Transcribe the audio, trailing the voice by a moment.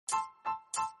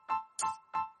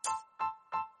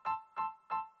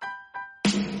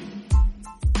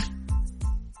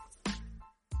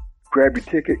Grab your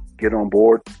ticket, get on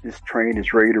board. This train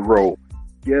is ready to roll.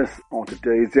 Yes, on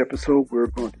today's episode, we're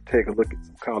going to take a look at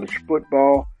some college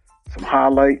football, some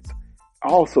highlights,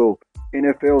 also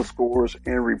NFL scores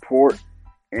and report,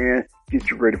 and get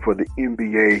you ready for the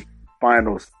NBA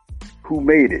Finals. Who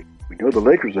made it? We know the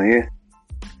Lakers are in,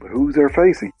 but who's they're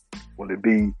facing? Will it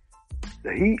be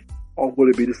the Heat or will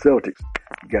it be the Celtics?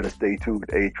 You got to stay tuned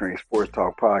with A-Train Sports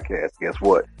Talk Podcast. Guess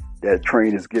what? That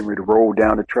train is getting ready to roll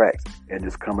down the tracks, and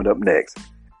it's coming up next.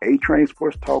 A-Train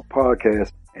Sports Talk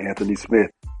Podcast, Anthony Smith,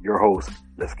 your host.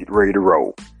 Let's get ready to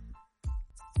roll.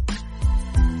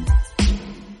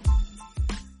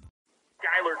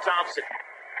 Skylar Thompson,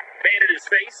 man at his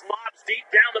face, lobs deep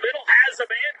down the middle, has a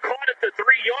man caught at the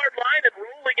 3-yard line and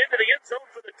rolling into the end zone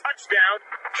for the touchdown,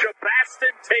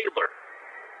 Jabastin Taylor.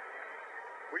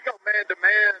 We go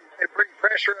man-to-man and bring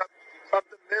pressure up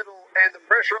the middle, and the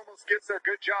pressure almost gets a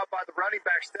good job by the running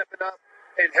back stepping up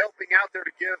and helping out there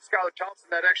to give Skylar Thompson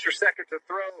that extra second to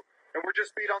throw. And we're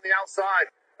just beat on the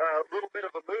outside. A little bit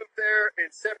of a move there.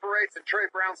 It separates, and Trey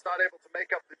Brown's not able to make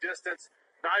up the distance.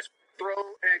 Nice throw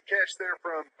and catch there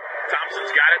from Thompson's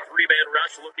got it. 3-man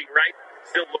rush, looking right.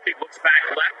 Still looking, looks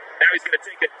back left. Now he's going to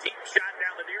take a deep shot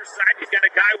down the near side. He's got a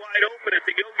guy wide open at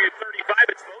the OU 35.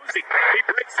 It's Mosey. He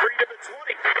breaks free to the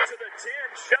 20, to the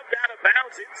 10, shoved out of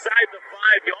bounds inside the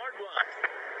 5-yard line.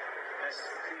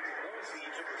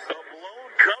 A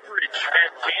blown coverage,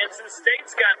 and Kansas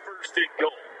State's got first and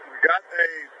goal. Got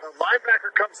a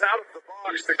linebacker comes out of the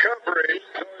box to cover it.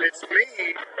 It's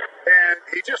Meade, and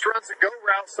he just runs a go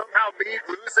route. Somehow Meade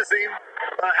loses him,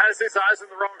 has his eyes in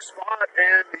the wrong spot,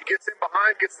 and he gets in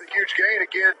behind, gets the huge gain.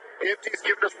 Again, Empty's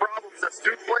giving us problems. That's 2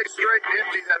 plays straight to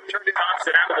Empty that turned into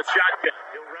Thompson out of the shotgun.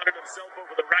 He'll run it himself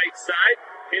over the right side.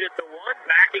 Hit at the 1,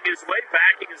 backing his way,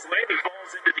 and he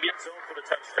falls into the end zone for the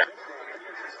touchdown.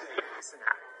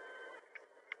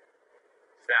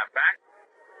 Snap back.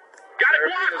 Got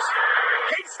it blocked.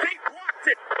 K-State blocked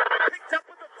it. Picked up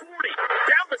with the 40.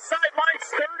 Down the sidelines,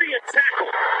 30 and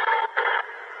tackled.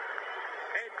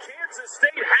 And Kansas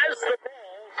State has the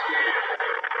ball.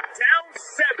 Down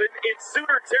 7 in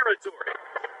Sooner territory.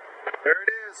 There it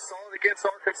is. Solid against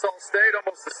Arkansas State.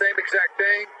 Almost the same exact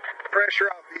thing. Pressure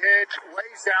off the edge.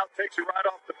 Lays out. Takes you right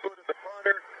off the foot of the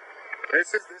punter.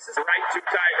 This is right, two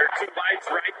bites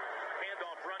right.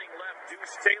 Handoff running left.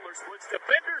 Deuce Taylor splits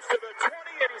defenders to the 20,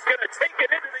 and he's going to take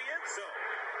it into the end zone.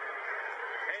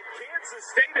 And Kansas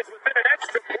State is within an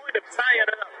extra point of tying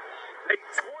it up. A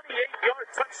 28-yard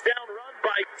touchdown run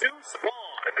by Deuce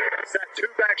Vaughn. It's that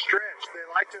 2-back stretch. They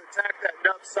like to attack that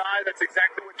nub side. That's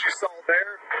exactly what you saw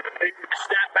there. They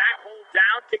snap back, hold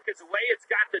down, kick it away. It's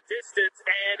got the distance,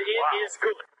 and it is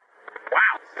good.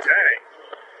 Wow. Dang.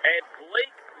 And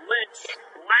Blake Lynch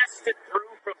blasted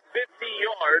through from 50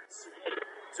 yards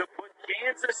to put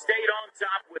Kansas State on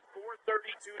top with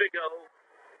 4:32 to go,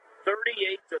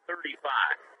 38-35.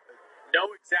 No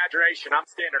exaggeration. I'm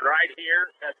standing right here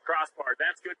at the crossbar.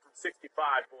 That's good from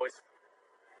 65, boys.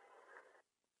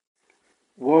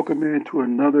 Welcome into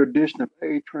another edition of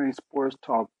A-Train Sports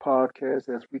Talk Podcast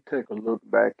as we take a look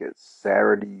back at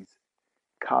Saturday's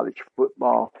college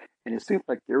football. And it seems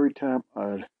like every time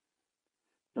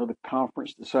another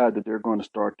conference decides that they're going to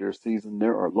start their season,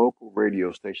 there are local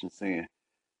radio stations saying,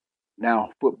 now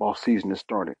football season is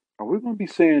starting. Are we going to be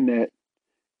saying that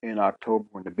in October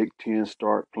when the Big Ten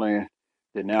start playing,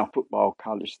 that now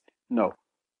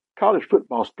college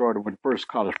football started when the first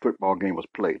college football game was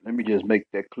played. Let me just make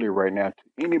that clear right now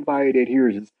to anybody that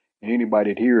hears this and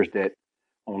anybody that hears that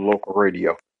on local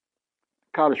radio.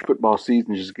 College football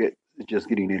season is just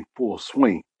getting in full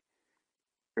swing.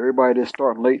 Everybody that's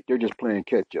starting late, they're just playing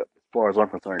catch up. As far as I'm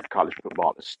concerned, college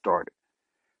football has started.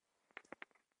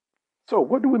 So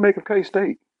what do we make of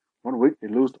K-State? 1 week they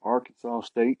lose to Arkansas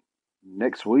State.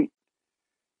 Next week,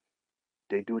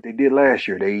 they do what they did last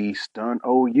year. They stun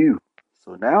OU.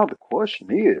 So now the question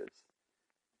is,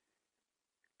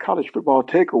 college football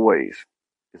takeaways.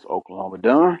 Is Oklahoma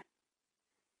done?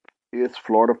 Is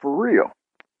Florida for real?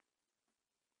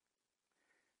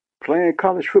 Playing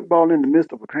college football in the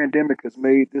midst of a pandemic has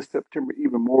made this September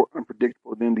even more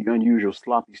unpredictable than the unusual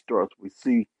sloppy starts we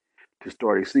see to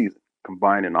start a season,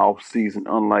 combined an off-season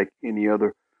unlike any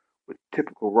other with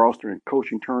typical roster and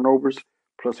coaching turnovers,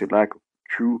 plus a lack of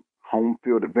true home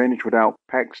field advantage without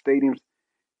packed stadiums,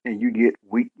 and you get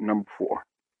week number 4.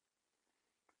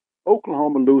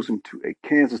 Oklahoma losing to a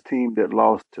Kansas team that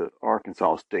lost to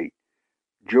Arkansas State.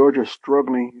 Georgia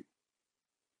struggling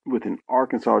with an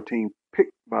Arkansas team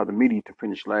picked by the media to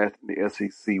finish last in the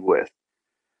SEC West.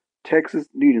 Texas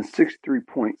needing 63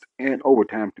 points and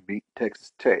overtime to beat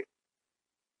Texas Tech.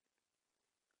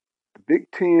 The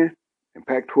Big Ten and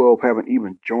Pac-12 haven't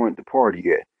even joined the party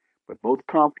yet. But both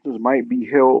conferences might be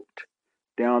helped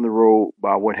down the road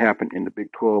by what happened in the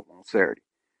Big 12 on Saturday.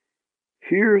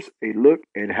 Here's a look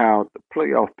at how the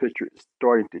playoff picture is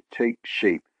starting to take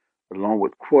shape, along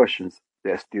with questions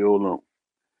that still loom.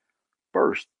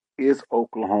 First, is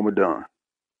Oklahoma done?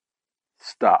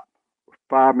 Stop.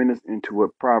 5 minutes into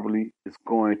what probably is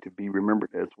going to be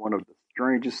remembered as one of the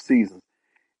strangest seasons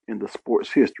in the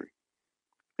sport's history.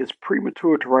 It's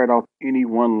premature to write off any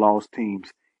one-loss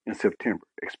teams in September,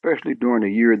 especially during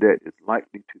a year that is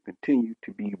likely to continue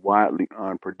to be wildly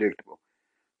unpredictable.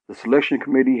 The selection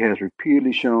committee has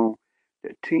repeatedly shown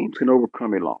that teams can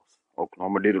overcome a loss.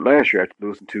 Oklahoma did it last year after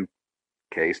losing to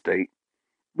K-State,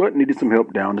 but needed some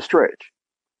help down the stretch.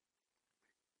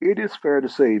 It is fair to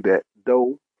say that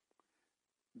though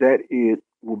that it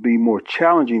will be more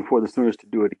challenging for the Sooners to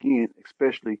do it again,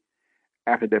 especially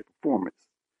after that performance.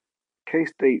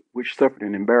 K-State, which suffered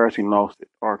an embarrassing loss at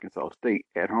Arkansas State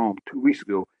at home 2 weeks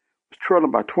ago, was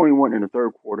trailing by 21 in the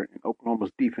third quarter, and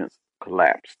Oklahoma's defense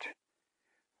collapsed.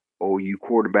 OU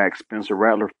quarterback Spencer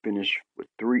Rattler finished with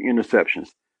 3 interceptions,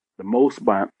 the most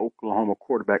by an Oklahoma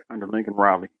quarterback under Lincoln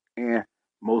Riley and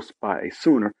most by a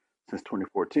Sooner since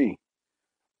 2014.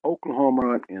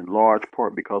 Oklahoma, in large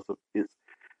part because of its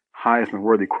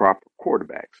Heisman-worthy crop of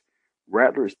quarterbacks.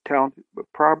 Rattler is talented, but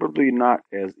probably not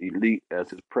as elite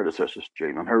as his predecessors,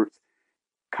 Jalen Hurts,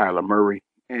 Kyler Murray,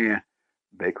 and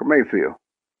Baker Mayfield.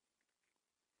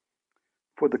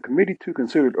 For the committee to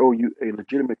consider OU a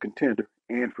legitimate contender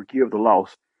and forgive the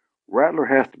loss, Rattler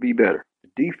has to be better.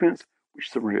 The defense,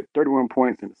 which surrendered 31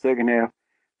 points in the second half,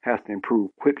 has to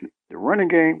improve quickly. The running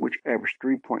game, which averaged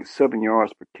 3.7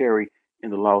 yards per carry in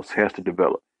the loss, has to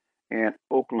develop. And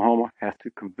Oklahoma has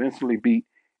to convincingly beat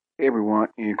everyone,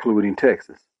 including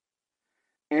Texas.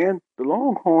 And the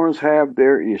Longhorns have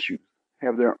their issues,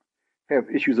 have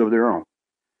issues of their own.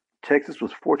 Texas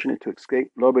was fortunate to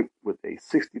escape Lubbock with a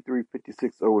 63-56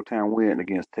 overtime win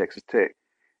against Texas Tech,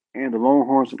 and the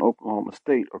Longhorns and Oklahoma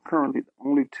State are currently the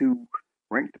only 2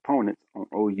 ranked opponents on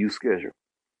OU's schedule.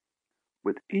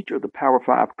 With each of the Power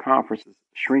 5 conferences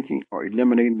shrinking or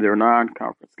eliminating their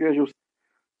non-conference schedules,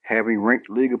 having ranked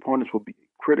league opponents will be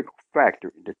a critical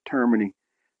factor in determining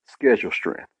schedule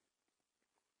strength.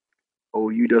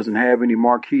 OU doesn't have any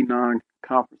marquee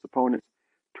non-conference opponents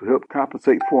to help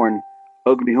compensate for an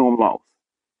ugly home loss.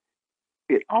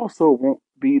 It also won't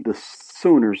be the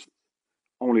Sooners'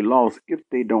 only loss if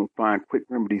they don't find quick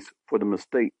remedies for the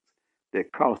mistakes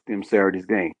that cost them Saturday's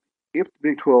game. If the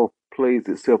Big 12 plays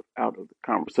itself out of the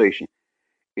conversation,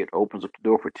 it opens up the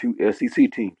door for 2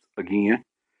 SEC teams. Again,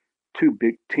 2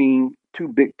 Big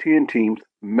Ten teams,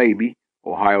 maybe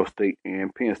Ohio State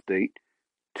and Penn State,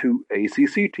 2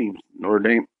 ACC teams, Notre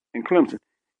Dame and Clemson,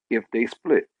 if they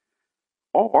split,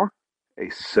 or a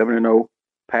 7-0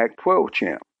 Pac-12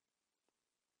 champ.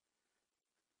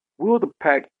 Will the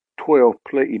Pac-12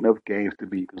 play enough games to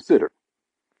be considered?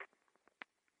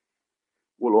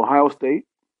 Will Ohio State?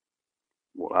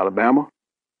 Will Alabama?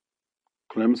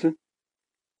 Clemson?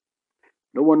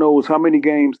 No one knows how many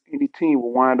games any team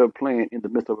will wind up playing in the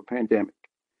midst of a pandemic.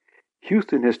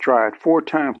 Houston has tried 4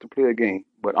 times to play a game,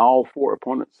 but all 4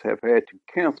 opponents have had to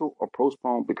cancel or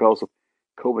postpone because of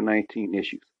COVID-19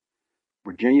 issues.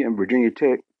 Virginia and Virginia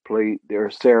Tech played their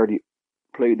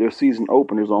season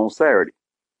openers on Saturday.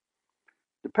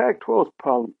 The Pac-12's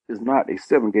problem is not a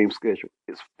 7-game schedule.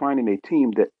 It's finding a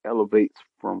team that elevates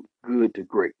from good to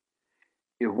great.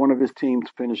 If one of its teams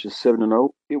finishes 7-0,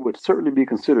 it would certainly be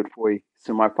considered for a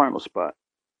semifinal spot.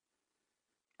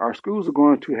 Our schools are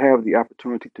going to have the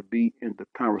opportunity to be in the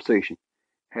conversation,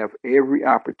 have every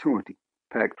opportunity,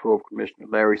 Pac-12 Commissioner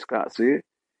Larry Scott said.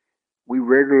 We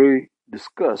regularly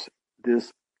discuss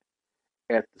this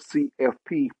at the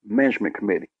CFP Management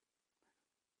Committee.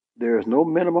 There is no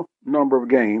minimum number of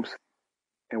games,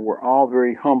 and we're all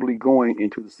very humbly going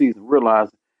into the season,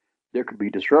 realizing there could be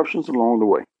disruptions along the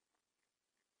way.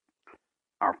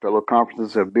 Our fellow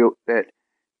conferences have built that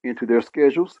into their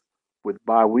schedules with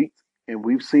bye weeks, and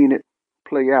we've seen it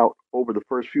play out over the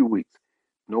first few weeks.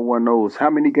 No one knows how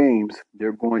many games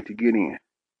they're going to get in.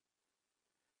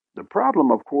 The problem,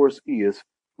 of course, is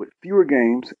with fewer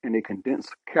games and a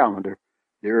condensed calendar,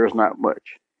 there is not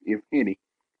much, if any,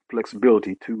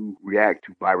 flexibility to react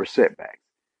to virus setbacks.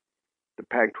 The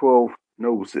Pac-12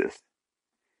 knows this.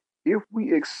 If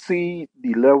we exceed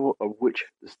the level of which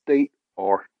the state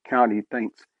or county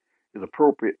thinks is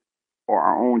appropriate or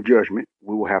our own judgment,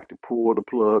 we will have to pull the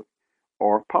plug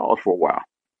or pause for a while,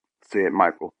 said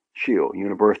Michael Schill,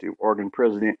 University of Oregon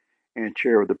president and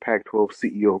chair of the Pac-12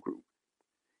 CEO group.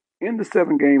 In the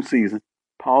 7-game season,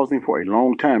 pausing for a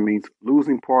long time means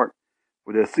losing part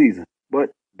for their season,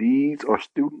 But these are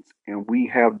students, and we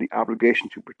have the obligation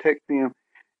to protect them,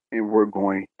 and we're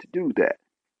going to do that.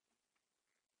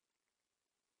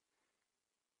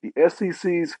 The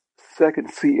SEC's second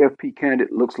CFP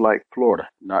candidate looks like Florida,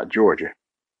 not Georgia.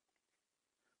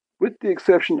 With the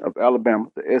exception of Alabama,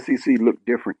 the SEC looked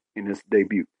different in its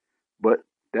debut, but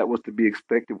that was to be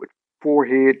expected with 4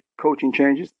 head coaching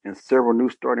changes and several new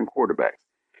starting quarterbacks.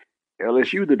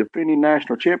 LSU, the defending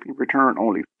national champion, returned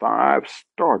only 5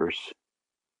 starters,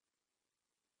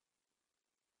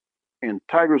 and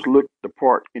Tigers looked the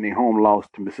part in a home loss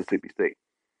to Mississippi State.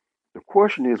 The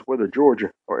question is whether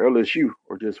Georgia or LSU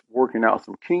are just working out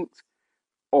some kinks,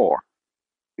 or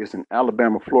it's an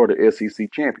Alabama-Florida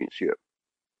SEC championship.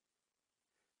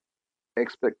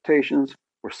 Expectations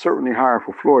were certainly higher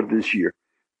for Florida this year.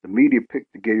 The media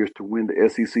picked the Gators to win the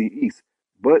SEC East,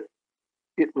 but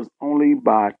it was only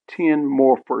by 10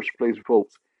 more first-place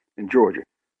votes than Georgia.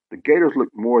 The Gators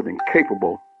looked more than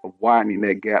capable of widening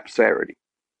that gap Saturday.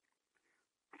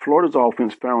 Florida's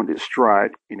offense found its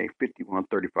stride in a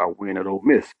 51-35 win at Ole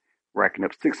Miss, racking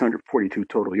up 642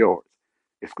 total yards,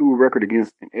 a school record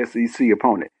against an SEC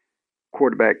opponent.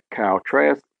 Quarterback Kyle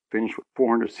Trask finished with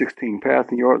 416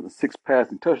 passing yards and 6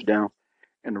 passing touchdowns,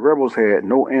 and the Rebels had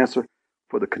no answer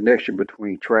for the connection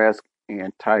between Trask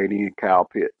and tight end Kyle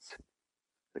Pitts,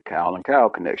 the Kyle and Kyle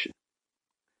connection.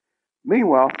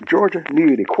 Meanwhile, Georgia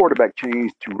needed a quarterback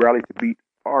change to rally to beat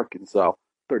Arkansas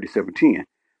 37-10.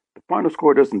 The final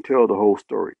score doesn't tell the whole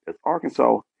story, as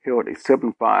Arkansas held a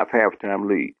 7-5 halftime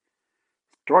lead.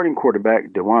 Starting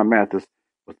quarterback DeJuan Mathis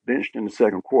was benched in the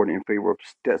second quarter in favor of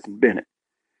Stetson Bennett.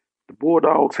 The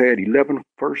Bulldogs had 11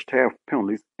 first-half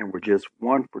penalties and were just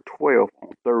 1 for 12 on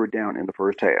third down in the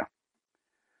first half.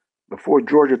 Before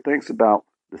Georgia thinks about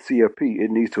the CFP,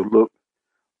 it needs to look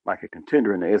like a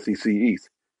contender in the SEC East.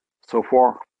 So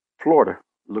far, Florida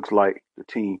looks like the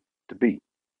team to beat.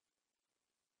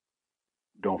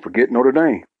 Don't forget Notre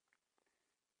Dame.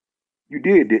 You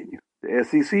did, didn't you? The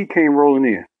SEC came rolling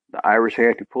in. The Irish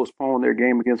had to postpone their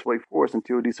game against Wake Forest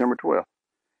until December 12th.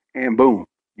 And boom,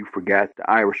 you forgot the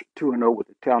Irish 2-0 with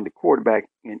a talented quarterback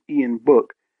in Ian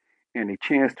Book and a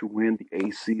chance to win the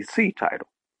ACC title.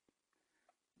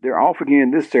 They're off again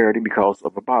this Saturday because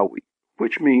of a bye week,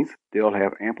 which means they'll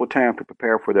have ample time to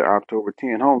prepare for their October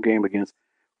 10 home game against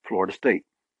Florida State.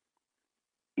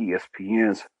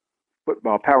 ESPN's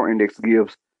Football Power Index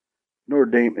gives Notre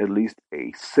Dame at least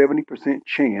a 70%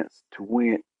 chance to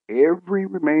win every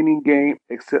remaining game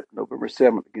except November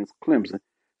 7th against Clemson,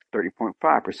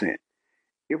 30.5%.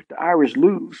 If the Irish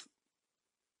lose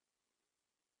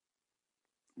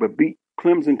but beat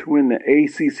Clemson to win the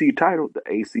ACC title, the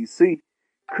ACC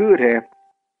could have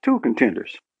 2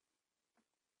 contenders.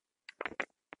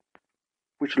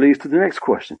 Which leads to the next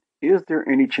question. Is there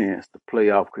any chance the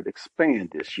playoff could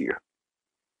expand this year?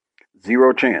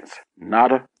 0 chance.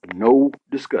 Nada. No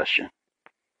discussion.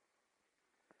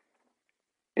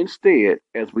 Instead,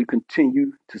 as we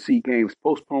continue to see games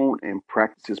postponed and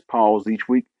practices paused each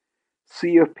week,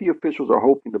 CFP officials are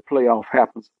hoping the playoff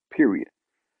happens, period.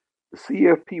 The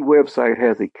CFP website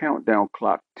has a countdown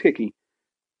clock ticking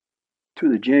to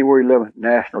the January 11th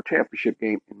National Championship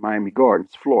game in Miami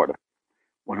Gardens, Florida,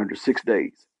 106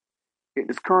 days. It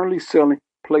is currently selling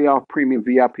playoff premium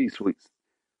VIP suites.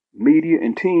 Media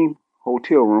and team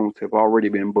hotel rooms have already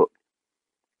been booked.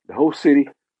 The host city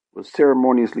was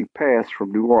ceremoniously passed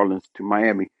from New Orleans to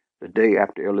Miami the day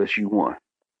after LSU won.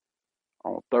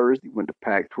 On Thursday, when the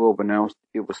Pac-12 announced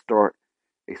it would start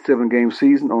a 7-game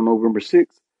season on November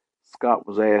 6th, Scott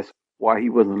was asked why he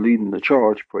wasn't leading the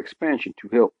charge for expansion to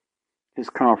help his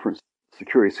conference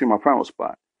secure a semifinal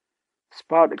spot.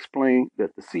 Spot explained that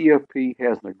the CFP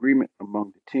has an agreement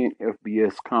among the 10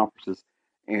 FBS conferences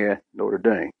and Notre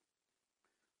Dame.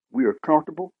 We are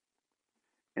comfortable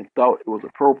and thought it was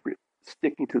appropriate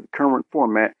sticking to the current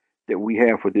format that we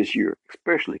have for this year,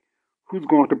 especially who's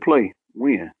going to play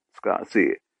when, Scott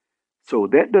said. So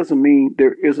that doesn't mean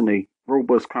there isn't a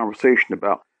robust conversation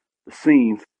about the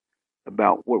scenes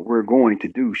about what we're going to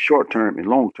do short term and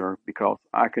long term, because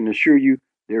I can assure you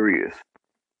there is.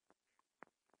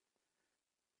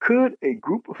 Could a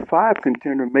group of 5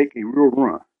 contender make a real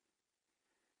run?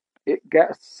 It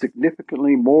got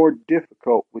significantly more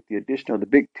difficult with the addition of the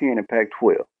Big Ten and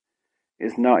Pac-12.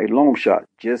 It's now a long shot,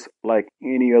 just like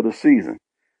any other season.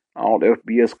 All the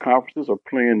FBS conferences are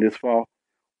playing this fall,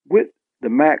 with the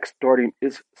MAC starting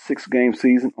its 6-game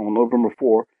season on November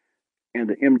 4 and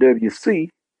the MWC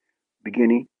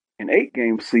beginning an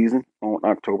 8-game season on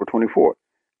October 24th.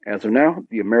 As of now,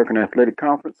 the American Athletic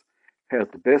Conference has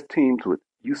the best teams with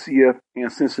UCF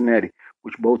and Cincinnati,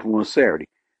 which both won Saturday.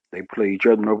 They play each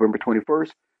other November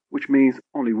 21st, which means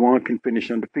only one can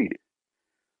finish undefeated.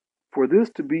 For this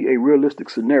to be a realistic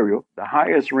scenario, the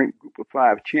highest ranked group of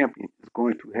 5 champion is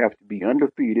going to have to be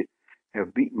undefeated,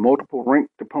 have beaten multiple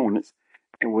ranked opponents,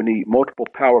 and will need multiple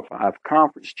Power 5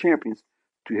 conference champions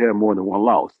to have more than one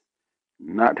loss.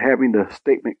 Not having the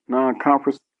statement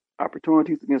non-conference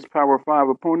opportunities against Power 5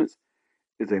 opponents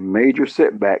is a major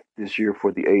setback this year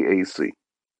for the AAC.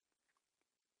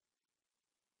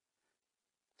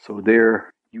 So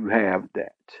there you have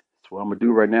that. That's what I'm going to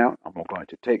do right now. I'm going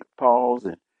to take a pause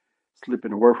and slip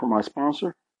in a word from my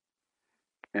sponsor,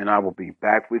 and I will be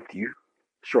back with you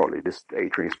shortly. This is the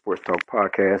A-Train Sports Talk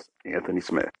Podcast, Anthony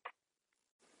Smith.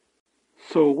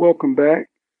 So welcome back.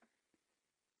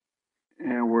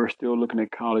 And we're still looking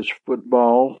at college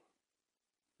football,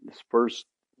 this first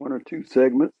 1 or 2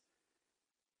 segments.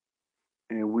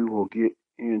 And we will get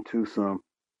into some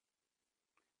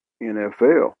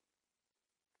NFL.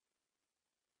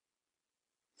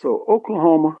 So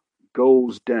Oklahoma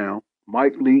goes down.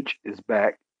 Mike Leach is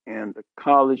back. And the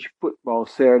college football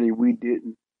Saturday we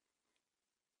didn't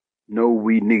know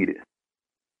we needed.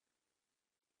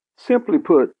 Simply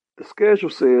put, the schedule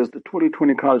says the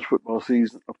 2020 college football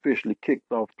season officially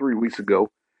kicked off 3 weeks ago,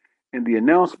 and the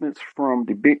announcements from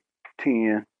the Big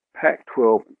Ten,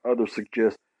 Pac-12, and others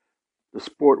suggest the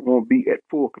sport won't be at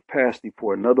full capacity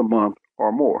for another month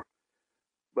or more.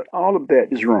 But all of that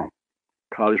is wrong.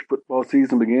 College football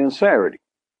season begins Saturday.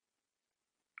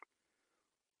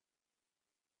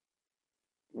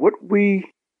 What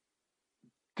we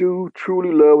do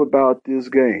truly love about this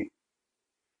game.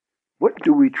 What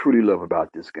do we truly love about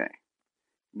this game?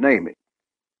 Name it.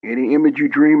 Any image you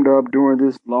dreamed of during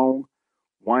this long,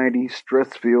 windy,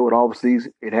 stress-filled offseason,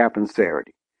 it happens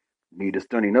Saturday. Need a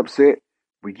stunning upset?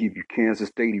 We give you Kansas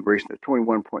State erasing a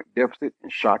 21-point deficit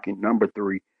and shocking number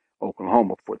 3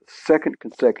 Oklahoma for the second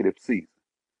consecutive season.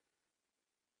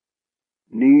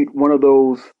 Need one of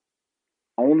those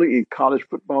only in college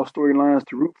football storylines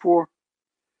to root for?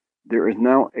 There is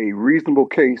now a reasonable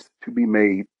case to be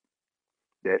made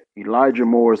that Elijah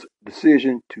Moore's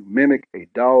decision to mimic a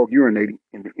dog urinating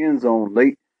in the end zone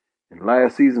late in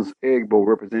last season's Egg Bowl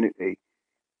represented a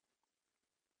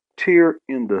tear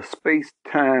in the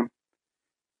space-time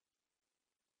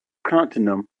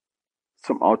continuum,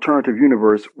 some alternative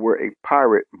universe where a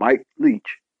pirate, Mike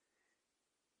Leach,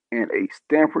 and a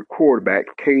Stanford quarterback,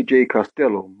 KJ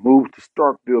Costello, moved to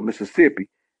Starkville, Mississippi,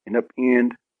 and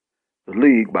upend the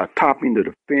league by topping the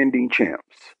defending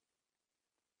champs.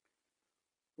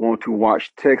 Want to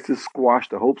watch Texas squash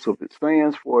the hopes of its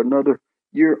fans for another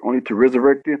year, only to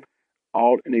resurrect them,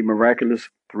 all in a miraculous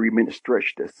 3-minute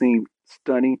stretch that seemed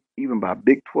stunning even by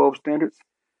Big 12 standards?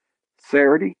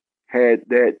 Saturday had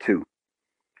that too.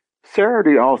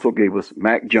 Saturday also gave us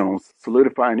Mac Jones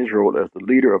solidifying his role as the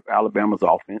leader of Alabama's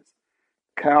offense,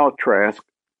 Kyle Trask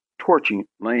torching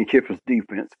Lane Kiffin's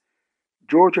defense,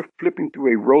 Georgia flipping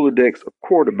through a Rolodex of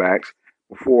quarterbacks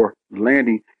before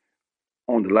landing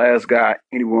on the last guy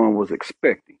anyone was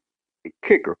expecting, a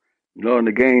kicker nailing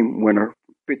the game winner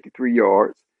from 53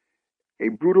 yards, a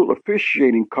brutal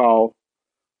officiating call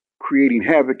creating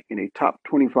havoc in a top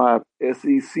 25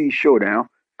 SEC showdown,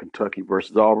 Kentucky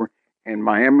versus Auburn, and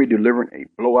Miami delivering a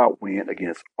blowout win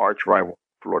against arch rival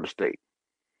Florida State.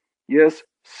 Yes,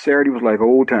 Saturday was like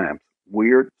old times,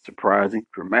 weird, surprising,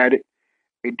 dramatic,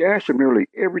 a dash of nearly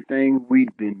everything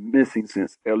we'd been missing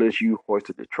since LSU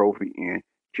hoisted the trophy in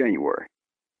January.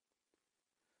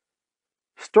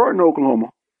 Starting in Oklahoma,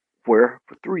 where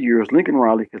for 3 years Lincoln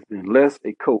Riley has been less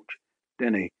a coach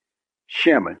than a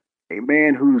shaman, a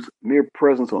man whose mere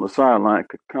presence on the sideline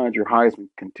could conjure Heisman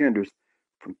contenders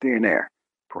from thin air.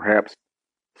 Perhaps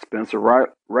Spencer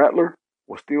Rattler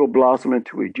will still blossom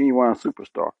into a genuine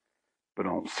superstar, but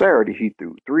on Saturday he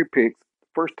threw 3 picks, the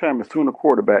first time a Sooner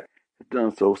quarterback has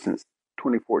done so since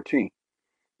 2014,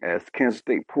 as Kansas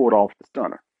State pulled off the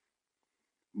stunner.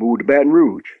 Moved to Baton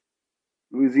Rouge,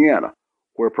 Louisiana,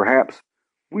 where perhaps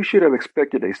we should have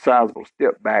expected a sizable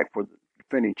step back for the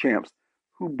defending champs,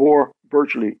 who bore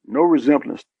virtually no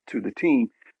resemblance to the team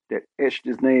that etched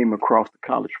his name across the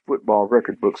college football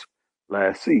record books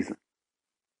last season.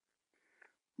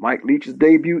 Mike Leach's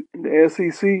debut in the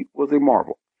SEC was a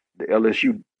marvel. The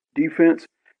LSU defense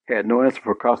had no answer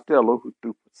for Costello, who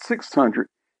threw for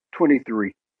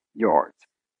 623 yards.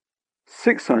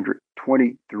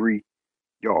 623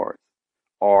 yards.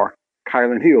 Or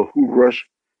Kylan Hill, who rushed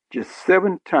just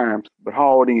 7 times but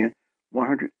hauled in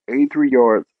 183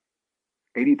 yards,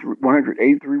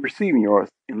 183 receiving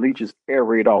yards in Leach's air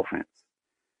raid offense.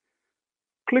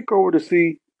 Click over to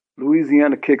see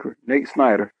Louisiana kicker Nate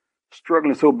Snyder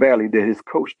struggling so badly that his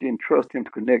coach didn't trust him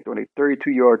to connect on a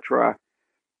 32-yard try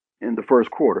in the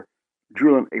first quarter,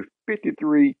 drilling a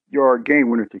 53-yard game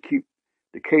winner to keep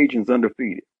the Cajuns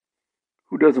undefeated.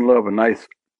 Who doesn't love a nice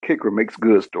kicker makes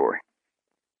good story?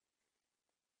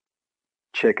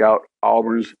 Check out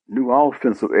Auburn's new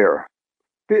offensive era,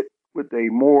 fit with a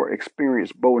more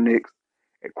experienced Bo Nix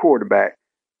at quarterback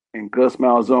and Gus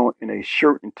Malzahn in a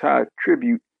shirt and tie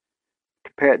tribute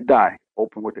to Pat Dye,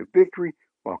 open with a victory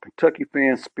while Kentucky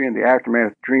fans spend the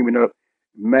aftermath dreaming up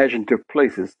imaginative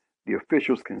places the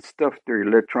officials can stuff their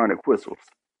electronic whistles.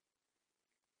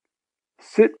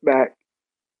 Sit back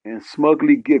and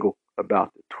smugly giggle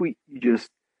about the tweet you just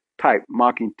typed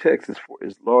mocking Texas for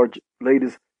its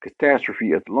latest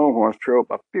catastrophe as the Longhorns trailed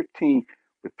by 15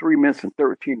 with 3 minutes and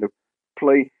 13 to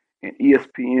play, and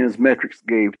ESPN's metrics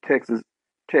gave Texas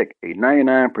Tech a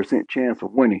 99% chance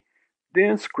of winning.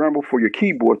 Then scramble for your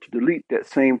keyboard to delete that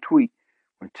same tweet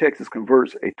when Texas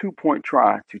converts a 2-point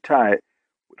try to tie it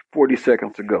with 40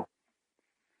 seconds to go.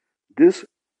 This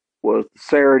was the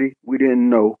Saturday we didn't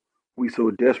know we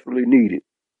so desperately needed.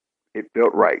 It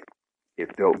felt right.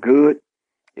 It felt good.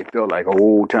 It felt like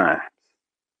old times.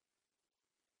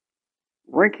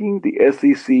 Ranking the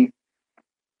SEC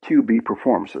QB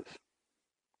performances.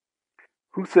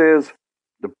 Who says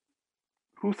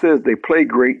they play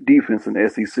great defense in the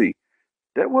SEC?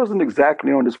 That wasn't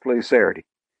exactly on display Saturday,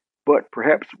 but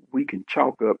perhaps we can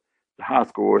chalk up the high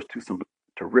scores to some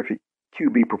terrific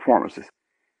QB performances.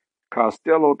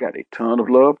 Costello got a ton of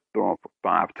love, throwing for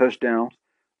 5 touchdowns,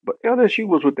 but LSU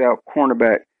was without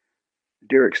cornerback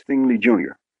Derek Stingley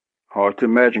Jr. Hard to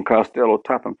imagine Costello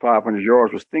topping 500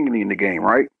 yards with Stingley in the game,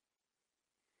 right?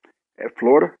 At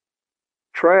Florida,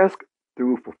 Trask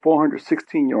threw for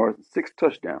 416 yards and 6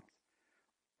 touchdowns.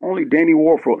 Only Danny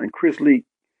Warfel and Chris Leak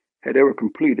had ever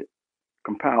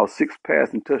compiled 6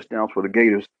 passing touchdowns for the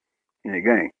Gators in a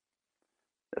game.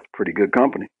 That's pretty good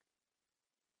company.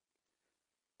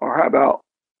 Or how about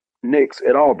Nix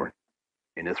at Auburn?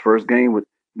 In his first game with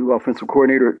new offensive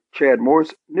coordinator Chad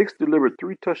Morris, Nix delivered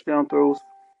 3 touchdown throws,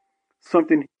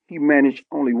 something he managed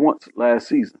only once last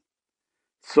season.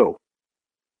 So,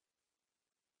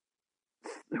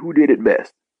 who did it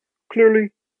best? Clearly,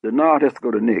 the nod has to go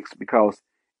to Nix because,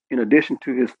 in addition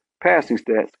to his passing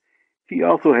stats, he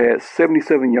also had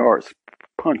 77 yards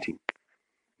punting.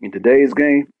 In today's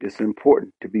game, it's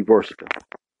important to be versatile.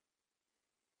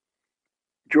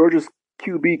 Georgia's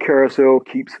QB carousel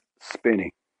keeps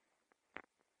spinning.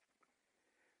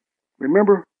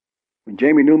 Remember when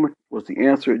Jamie Newman was the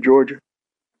answer at Georgia?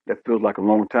 That feels like a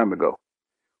long time ago.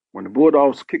 When the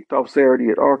Bulldogs kicked off Saturday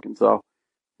at Arkansas,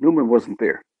 Newman wasn't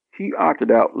there. He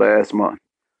opted out last month,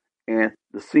 and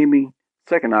the seeming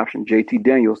second option, JT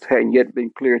Daniels, hadn't yet been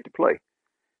cleared to play.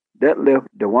 That left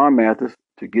Dewan Mathis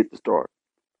to get the start.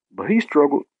 But he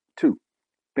struggled too,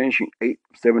 finishing 8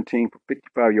 of 17 for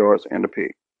 55 yards and a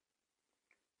pick.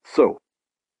 So,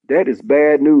 that is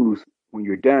bad news when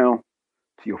you're down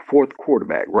to your 4th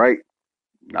quarterback, right?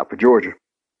 Not for Georgia.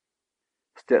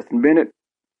 Stetson Bennett,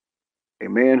 a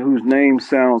man whose name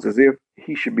sounds as if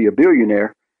he should be a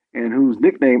billionaire and whose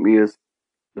nickname is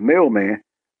the Mailman,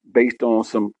 based on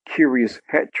some curious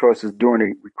hat choices during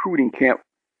a recruiting camp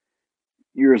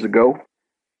years ago,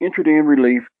 entered in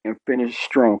relief and finished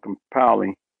strong,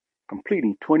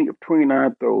 completing 20 of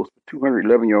 29 throws for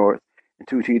 211 yards and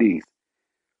 2 TDs.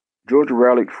 Georgia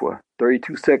rallied for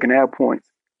 32 second-half points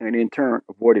and in turn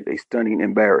avoided a stunning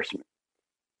embarrassment.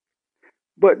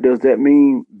 But does that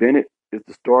mean Bennett is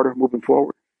the starter moving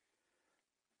forward?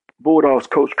 Bulldogs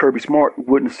coach Kirby Smart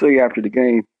wouldn't say after the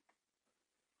game,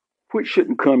 which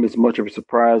shouldn't come as much of a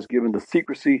surprise given the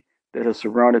secrecy that has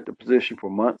surrounded the position for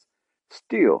months.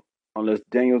 Still, unless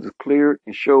Daniels is cleared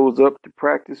and shows up to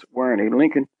practice wearing a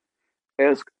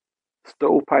Lincoln-esque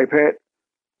stovepipe hat,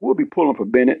 we'll be pulling for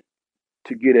Bennett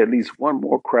to get at least one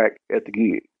more crack at the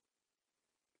gig.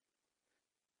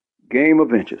 Game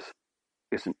of inches.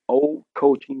 It's an old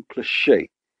coaching cliche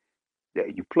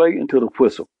that you play until the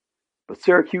whistle. But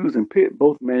Syracuse and Pitt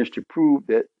both managed to prove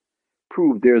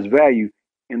there's value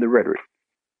in the rhetoric.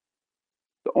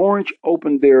 The Orange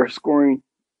opened their scoring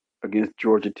against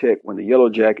Georgia Tech when the Yellow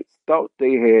Jackets thought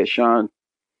they had Sean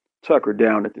Tucker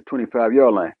down at the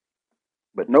 25-yard line.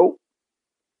 But nope,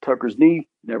 Tucker's knee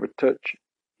never touched.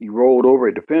 He rolled over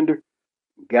a defender,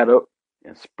 got up,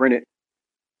 and sprinted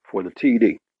for the TD.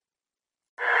 And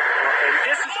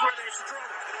this is where they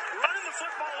struggle. Running the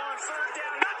football on 3rd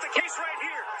down. Not the case right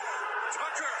here.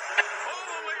 Tucker all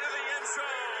the way to the end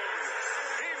zone.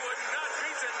 He would not be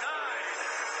denied.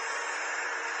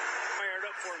 Fired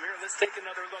up for him here. Let's take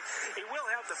another look. He will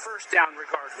have the 1st down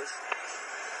regardless.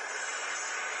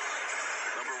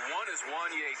 Number 1 is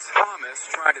Juanyeh Thomas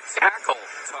trying to tackle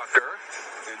Tucker.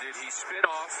 And did he spin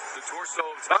off the torso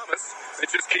of Thomas and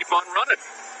just keep on running?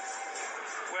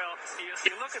 Well,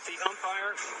 you look at the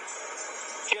umpire,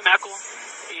 Jim Eckel,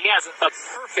 he has a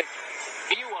perfect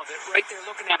view of it right there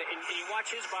looking at it. And you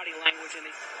watch his body language, and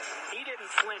he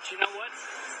didn't flinch. You know what?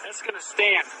 That's going to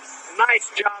stand. Nice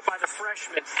job by the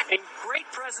freshman. And great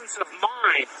presence of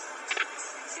mind,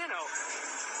 you know,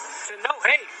 to know,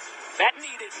 hey, that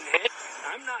knee didn't hit.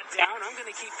 I'm not down. I'm going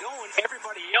to keep going.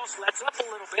 Everybody else lets up a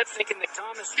little bit, thinking that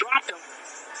Thomas dropped him.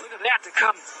 Look at that to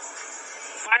come.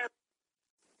 Fire.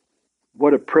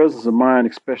 What a presence of mind,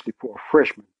 especially for a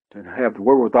freshman, to have the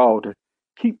wherewithal to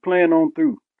keep playing on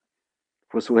through.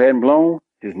 Whistle hadn't blown,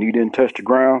 his knee didn't touch the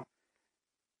ground.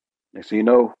 Next thing you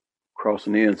know,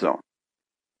 crossing the end zone.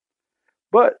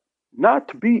 But not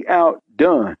to be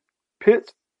outdone,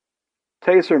 Pitt's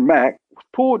Taysir Mack was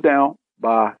pulled down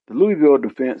by the Louisville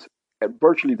defense at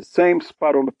virtually the same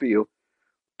spot on the field,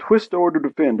 twisted over the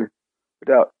defender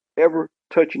without ever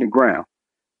touching the ground.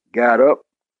 Got up,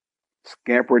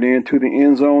 scampered into the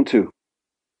end zone too.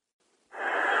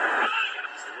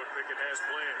 See what Pickett has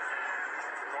planned.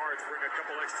 Cards bring a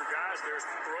couple extra guys. There's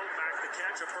the throw, Mack to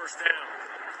catch a first down.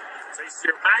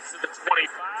 Taysir Mack to the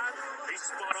 25. He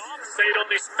spun off, stayed on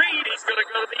his feet. He's going to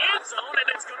go to the end zone, and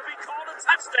it's going to be called a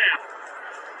touchdown.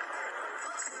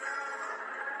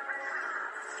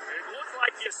 It looked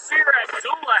like Yasir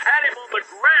Abdullah had him on the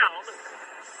ground.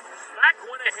 Mack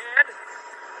went ahead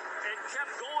and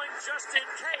kept going just in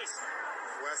case.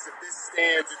 Wes, if this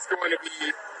stands, it's going to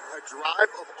be a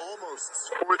drive of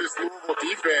almosts for this Louisville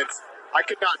defense. I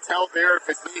could not tell there if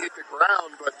his knee hit the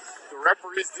ground, but the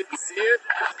referees didn't see it.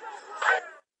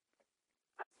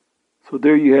 So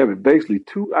there you have it. Basically,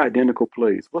 two identical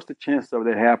plays. What's the chance of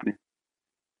that happening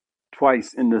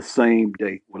twice in the same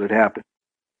day? Will it happen?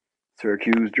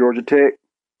 Syracuse, Georgia Tech,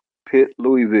 Pitt,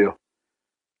 Louisville.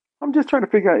 I'm just trying to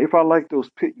figure out if I like those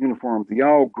Pitt uniforms. The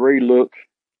all gray look.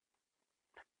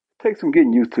 Takes some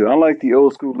getting used to. I like the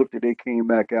old school look that they came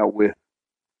back out with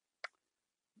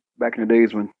back in the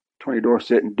days when Tony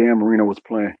Dorsett and Dan Marino was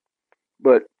playing.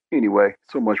 But anyway,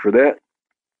 so much for that.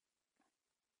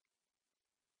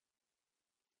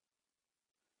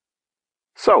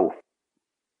 So,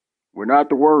 we're not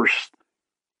the worst.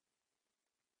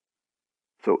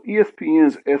 So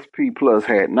ESPN's SP Plus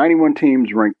had 91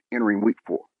 teams ranked entering week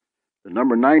 4. The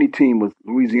number 90 team was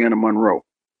Louisiana Monroe.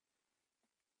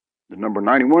 The number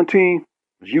 91 team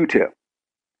was UTEP.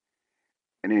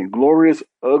 And in glorious,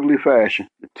 ugly fashion,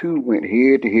 the two went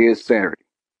head-to-head Saturday.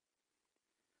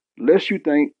 Lest you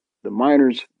think the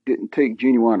Miners didn't take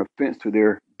genuine offense to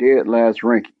their dead last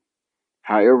ranking.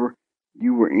 However,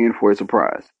 you were in for a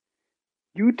surprise.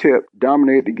 UTEP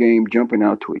dominated the game, jumping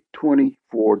out to a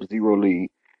 24-0 lead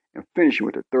and finishing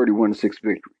with a 31-6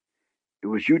 victory. It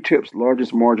was UTEP's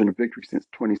largest margin of victory since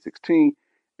 2016,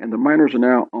 and the Miners are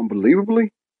now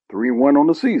unbelievably 3-1 on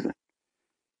the season.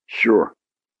 Sure,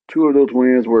 2 of those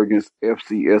wins were against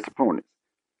FCS opponents,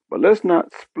 but let's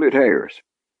not split hairs.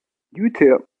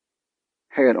 UTEP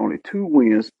had only 2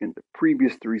 wins in the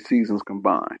previous 3 seasons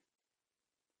combined.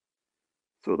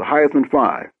 So the Heisman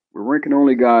 5, we're ranking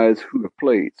only guys who have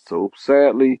played, so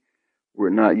sadly, we're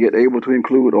not yet able to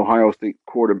include Ohio State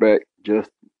quarterback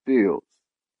Justin Fields,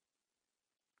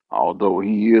 although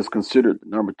he is considered the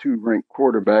number 2 ranked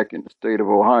quarterback in the state of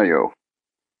Ohio.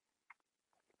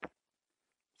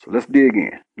 So let's dig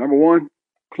in. Number 1,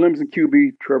 Clemson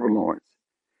QB Trevor Lawrence.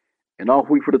 An off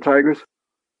week for the Tigers,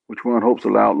 which one hopes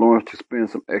allowed Lawrence to spend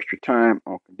some extra time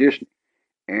on conditioning,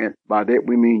 and by that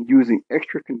we mean using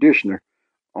extra conditioner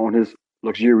on his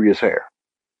luxurious hair.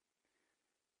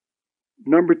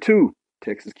 Number 2,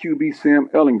 Texas QB Sam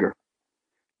Ehlinger.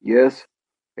 Yes,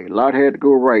 a lot had to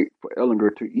go right for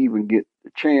Ehlinger to even get the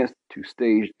chance to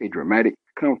stage a dramatic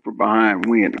comfort behind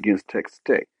win against Texas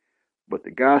Tech, but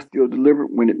the guy still delivered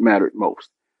when it mattered most,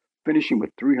 finishing with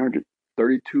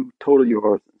 332 total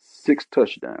yards and 6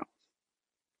 touchdowns.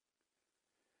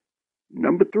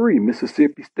 Number 3,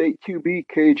 Mississippi State QB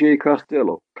KJ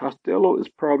Costello. Costello is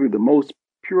probably the most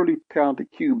purely talented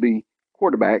QB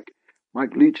quarterback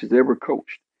Mike Leach has ever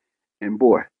coached. And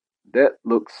boy, that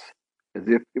looks as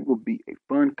if it will be a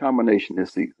fun combination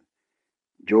this season.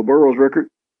 Joe Burrow's record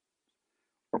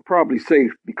are probably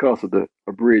safe because of the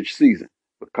abridged season,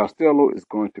 but Costello is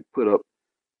going to put up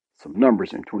some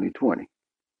numbers in 2020.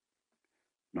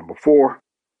 Number 4,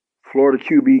 Florida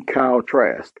QB Kyle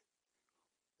Trask.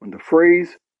 When the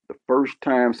phrase, the first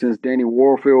time since Danny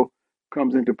Warfield,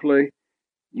 comes into play,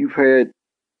 you've had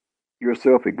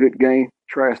yourself a good game.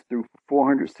 Trask threw for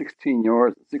 416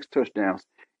 yards and 6 touchdowns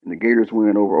in the Gators'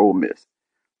 win over Ole Miss,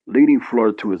 leading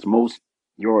Florida to its most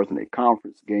yards in a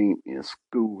conference game in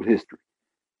school history.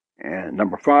 And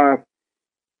number 5,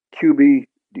 QB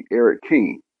D'Eriq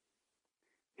King.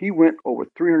 He went over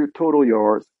 300 total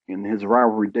yards in his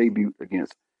rivalry debut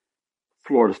against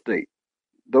Florida State.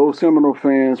 Those Seminole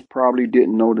fans probably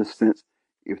didn't know this, since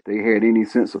if they had any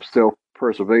sense of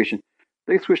self-preservation,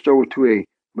 they switched over to a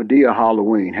Madea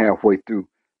Halloween halfway through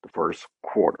the first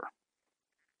quarter.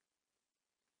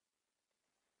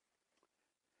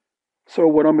 So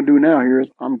what I'm going to do now here is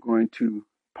I'm going to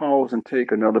pause and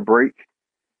take another break.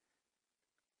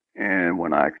 And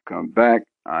when I come back,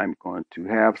 I'm going to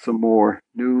have some more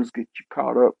news, get you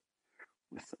caught up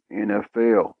with some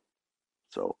NFL.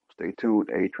 So stay tuned.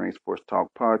 A-Train Sports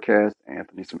Talk Podcast,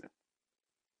 Anthony Smith.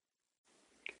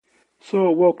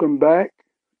 So welcome back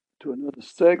to another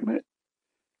segment.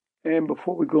 And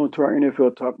before we go into our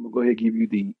NFL talk, I'm going to go ahead and give you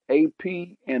the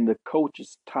AP and the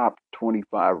coaches' top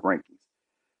 25 rankings.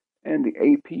 And the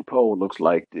AP poll looks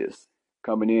like this.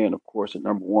 Coming in, of course, at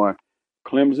number 1,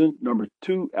 Clemson. Number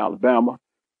 2, Alabama.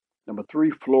 Number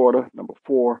 3, Florida. Number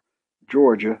 4,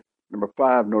 Georgia. Number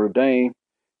 5, Notre Dame.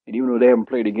 And even though they haven't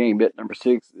played a game yet, number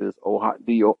 6 is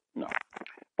Ohio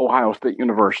State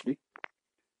University.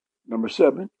 Number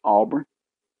 7, Auburn.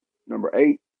 Number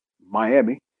 8,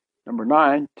 Miami. Number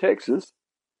 9, Texas.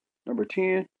 Number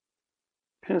 10,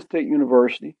 Penn State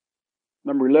University.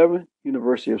 Number 11,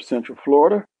 University of Central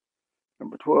Florida.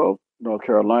 Number 12, North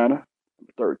Carolina.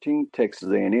 Number 13, Texas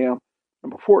A&M.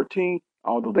 Number 14,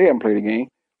 although they haven't played a game,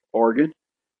 Oregon.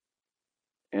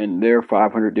 And their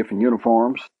 500 different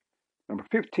uniforms. Number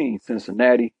 15,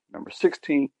 Cincinnati. Number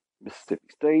 16, Mississippi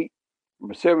State.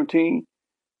 Number 17,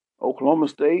 Oklahoma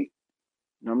State.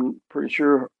 And I'm pretty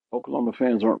sure Oklahoma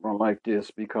fans aren't going to like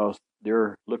this, because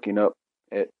they're looking up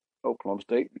at Oklahoma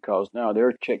State because now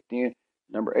they're checked in.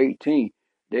 Number 18,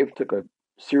 they've took a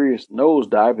serious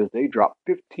nosedive as they dropped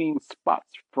 15 spots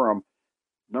from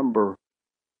number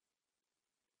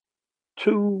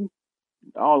 2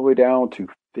 all the way down to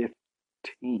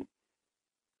 15.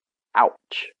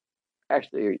 Ouch.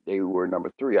 Actually, they were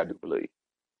number 3, I do believe.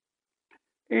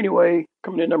 Anyway,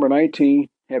 coming in number 19,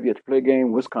 have yet to play a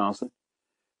game, Wisconsin.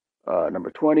 Number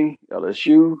 20,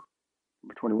 LSU.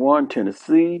 Number 21,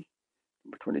 Tennessee.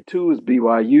 Number 22 is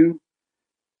BYU.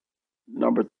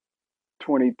 Number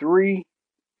 23,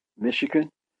 Michigan.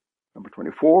 Number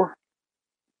 24,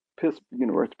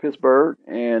 University of Pittsburgh.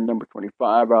 And number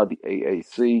 25 out of the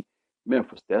AAC,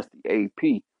 Memphis. That's the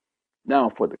AP.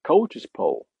 Now for the coaches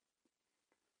poll,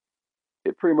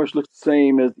 it pretty much looks the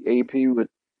same as the AP, with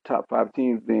top 5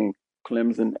 teams being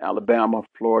Clemson, Alabama,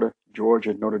 Florida,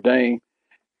 Georgia, Notre Dame.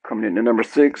 Coming in at number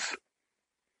 6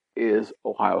 is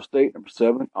Ohio State. Number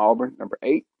 7, Auburn. Number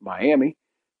 8, Miami.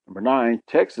 Number 9,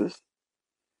 Texas.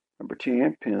 Number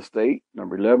 10, Penn State.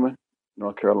 Number 11,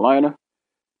 North Carolina.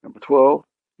 Number 12,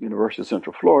 University of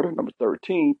Central Florida. Number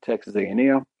 13, Texas A&M.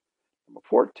 Number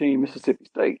 14, Mississippi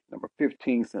State. Number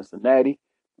 15, Cincinnati.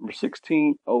 Number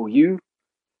 16, OU.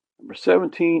 Number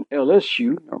 17,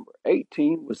 LSU. Number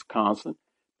 18, Wisconsin.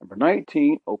 Number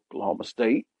 19, Oklahoma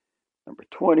State. Number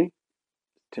 20,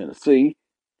 Tennessee.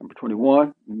 Number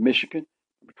 21, Michigan.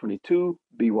 Number 22,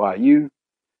 BYU.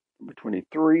 Number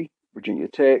 23, Virginia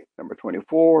Tech. Number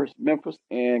 24 is Memphis.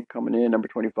 And coming in, number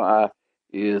 25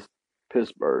 is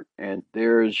Pittsburgh. And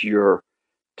there's your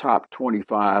top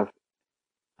 25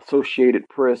 Associated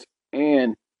Press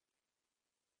and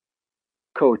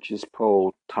Coaches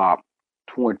Poll top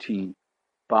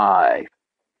 25.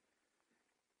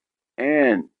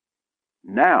 And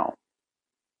now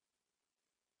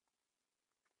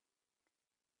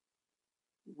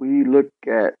we look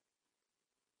at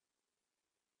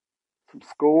some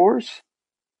scores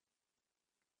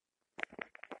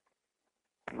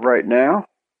right now.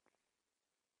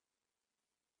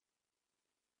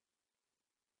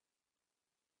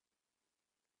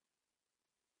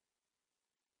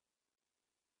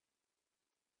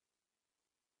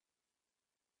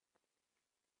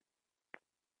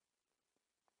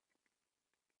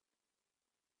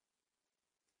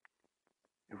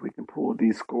 If we can pull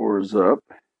these scores up,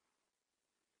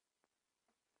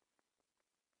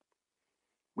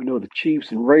 we know the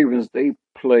Chiefs and Ravens, they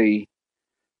play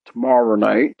tomorrow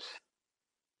night.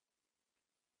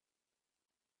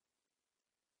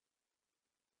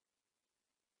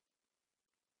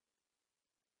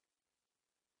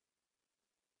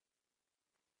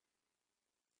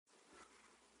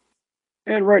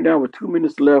 And right now, with 2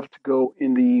 minutes left to go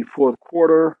in the fourth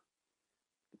quarter,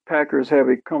 the Packers have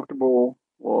a comfortable,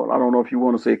 well, I don't know if you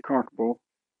want to say comfortable.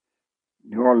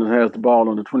 New Orleans has the ball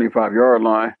on the 25-yard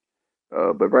line.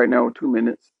 But right now, with 2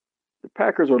 minutes, the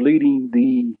Packers are leading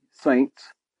the Saints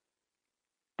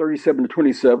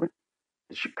 37-27.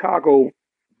 The Chicago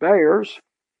Bears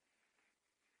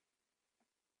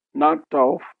knocked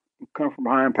off, come from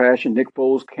behind passion. Nick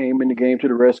Foles came in the game to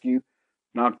the rescue,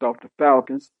 knocked off the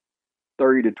Falcons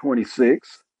 30-26.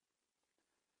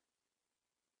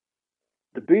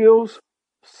 The Bills,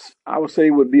 I would say,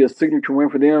 would be a signature win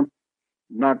for them.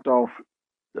 Knocked off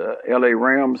the LA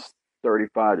Rams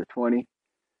 35-20.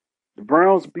 The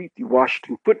Browns beat the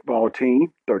Washington football team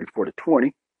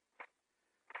 34-20.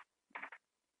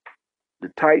 The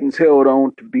Titans held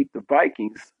on to beat the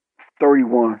Vikings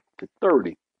 31-30.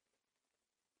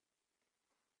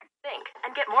 Think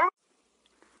and get more.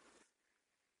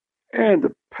 And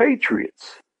the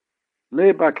Patriots,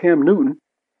 led by Cam Newton,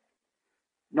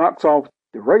 knocks off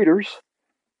the Raiders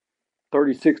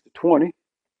 36-20.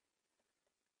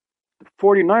 The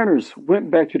 49ers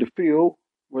went back to the field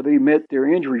where they met their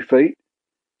injury fate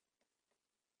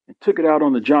and took it out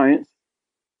on the Giants,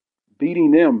 beating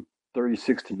them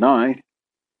 36-9.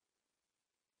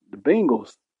 The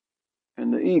Bengals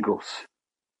and the Eagles,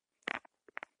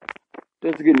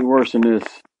 doesn't get any worse than this,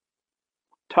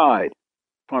 tied.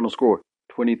 Final score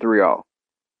 23-all.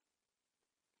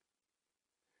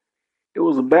 It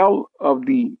was a battle of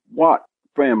the Watt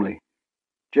family,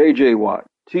 J.J. Watt,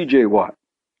 T.J. Watt.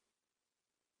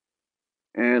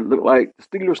 And looked like the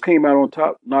Steelers came out on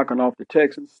top, knocking off the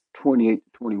Texans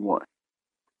 28-21.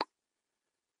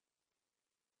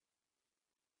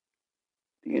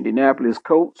 The Indianapolis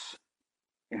Colts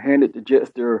handed the Jets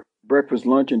their breakfast,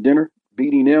 lunch, and dinner,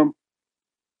 beating them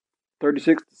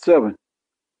 36-7. I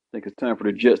think it's time for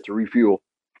the Jets to refuel.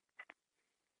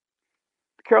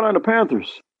 The Carolina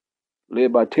Panthers,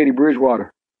 led by Teddy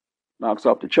Bridgewater, knocks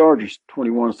off the Chargers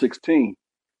 21-16.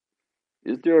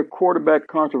 Is there a quarterback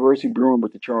controversy brewing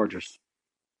with the Chargers?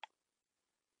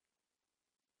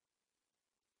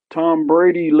 Tom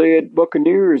Brady-led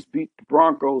Buccaneers beat the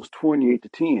Broncos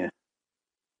 28-10.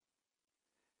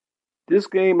 This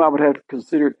game I would have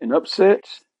considered an upset,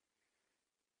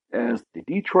 as the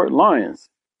Detroit Lions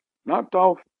knocked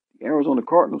off the Arizona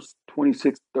Cardinals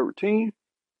 26-13.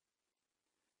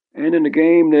 And in the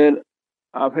game that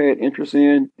I've had interest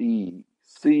in, the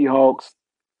Seahawks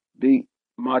beat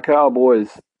my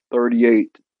Cowboys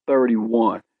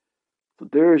 38-31. So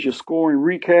there's your scoring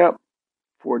recap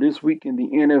for this week in the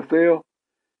NFL.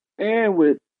 And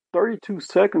with 32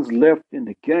 seconds left in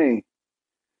the game,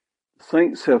 the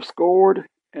Saints have scored,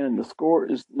 and the score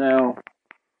is now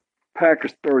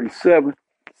Packers 37,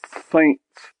 Saints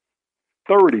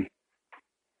 30.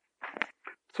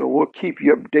 So we'll keep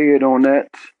you updated on that.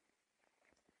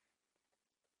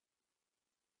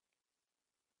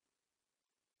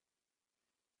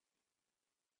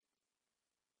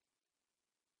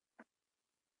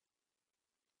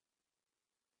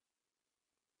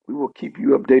 We will keep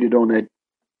you updated on that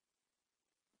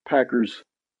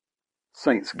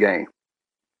Packers-Saints game.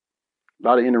 A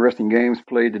lot of interesting games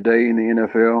played today in the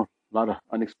NFL. A lot of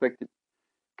unexpected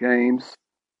games,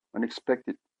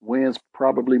 unexpected wins,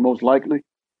 probably most likely.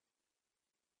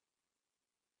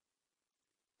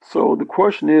 So the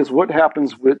question is, what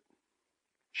happens with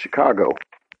Chicago?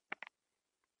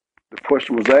 The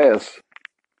question was asked,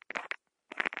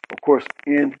 of course,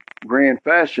 in grand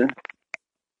fashion.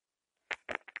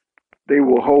 They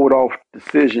will hold off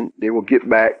decision. They will get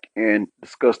back and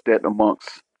discuss that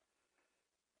amongst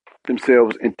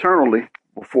themselves internally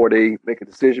before they make a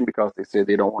decision, because they said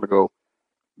they don't want to go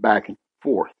back and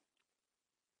forth.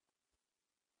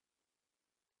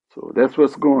 So that's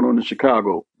what's going on in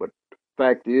Chicago. But the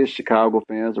fact is, Chicago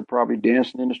fans are probably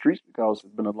dancing in the streets because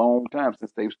it's been a long time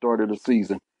since they've started a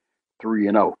season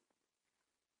 3-0.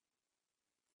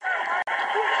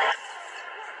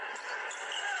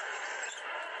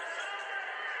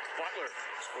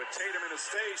 With Tatum in his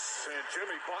face, and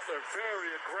Jimmy Butler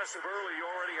very aggressive early. He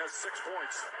already has 6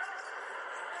 points.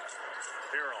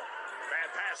 Hero. Bad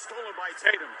pass stolen by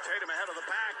Tatum. Tatum ahead of the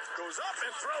pack, goes up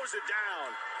and throws it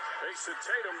down. Jason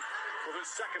Tatum with his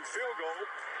second field goal.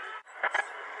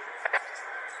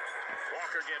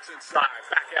 Walker gets inside.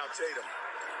 Back out Tatum.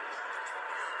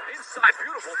 Inside,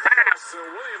 beautiful pass.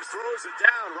 Williams throws it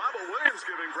down. Robert Williams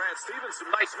giving Brad Stevens some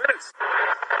nice minutes.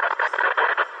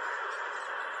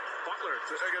 Butler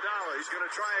to Iguodala. He's going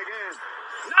to try again.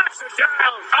 Knocks it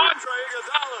down. Andre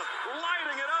Iguodala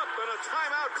lighting it up, and a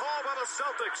timeout call by the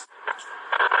Celtics.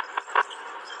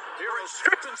 Here is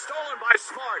stripped and stolen by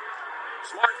Smart.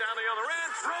 Smart down the other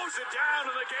end, throws it down,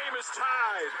 and the game is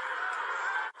tied.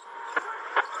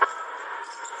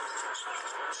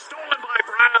 Stolen by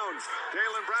Brown.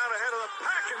 Jaylen Brown ahead of the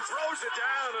pack and throws it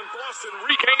down, and Boston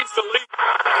regains the lead.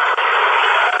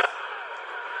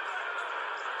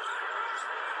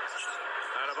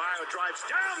 Adebayo drives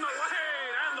down the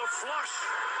lane, and And the flush.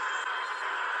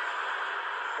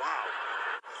 Wow.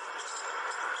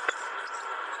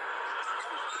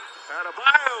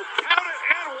 Adebayo, count it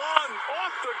and one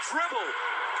off the dribble.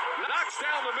 Knocks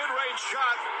down the mid-range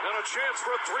shot and a chance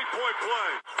for a three-point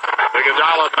play.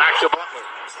 Iguodala back to Butler.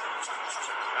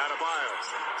 Adebayo.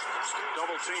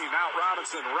 Double team, out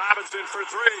Robinson. Robinson for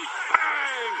three.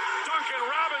 Bang! Duncan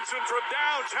Robinson from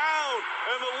downtown.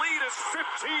 And the lead is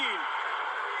 15.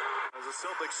 As the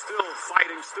Celtics still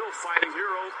fighting.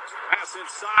 Hero. Pass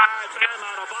inside. Bam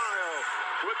Adebayo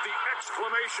with the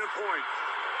exclamation point.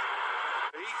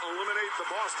 The Heat eliminate the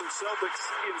Boston Celtics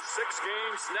in 6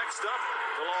 games. Next up,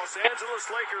 the Los Angeles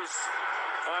Lakers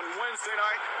on Wednesday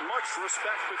night. Much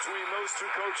respect between those two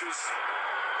coaches.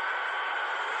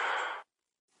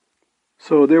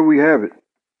 So there we have it.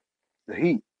 The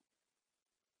Heat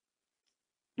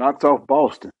knocks off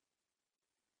Boston.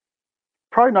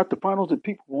 Probably not the finals that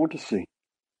people want to see.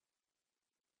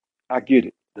 I get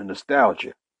it. The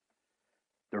nostalgia,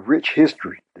 the rich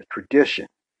history, the tradition,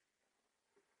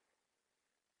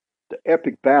 the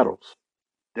epic battles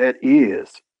that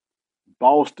is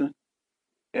Boston,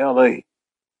 LA.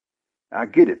 I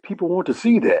get it. People want to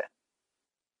see that.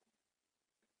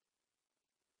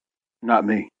 Not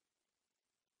me.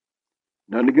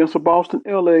 Nothing against the Boston,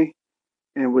 LA,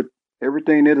 and with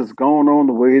everything that has gone on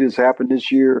the way it has happened this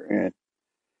year, and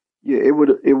yeah, it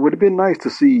would have been nice to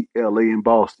see LA and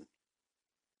Boston.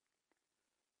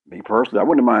 Me personally, I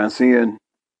wouldn't mind seeing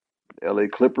the LA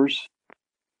Clippers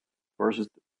versus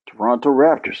the Toronto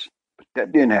Raptors, but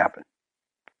that didn't happen.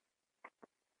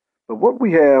 But what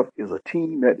we have is a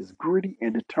team that is gritty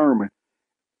and determined,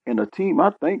 and a team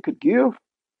I think could give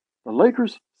the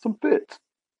Lakers some fits.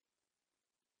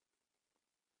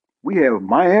 We have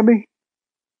Miami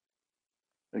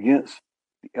against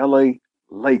the LA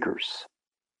Lakers.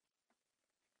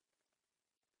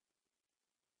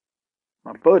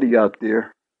 My buddy out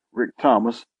there, Rick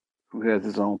Thomas, who has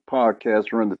his own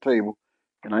podcast, Run the Table,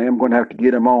 and I am going to have to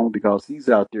get him on because he's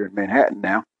out there in Manhattan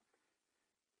now.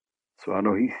 So I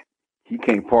know he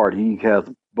can't party. He has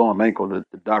a bum ankle that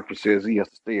the doctor says he has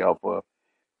to stay off of.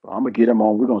 So I'm going to get him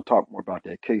on. We're going to talk more about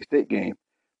that K-State game.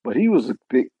 But he was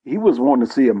wanting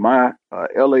to see my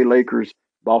LA Lakers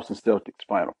Boston Celtics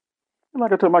final. And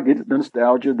like I told him, I get the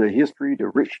nostalgia, the history, the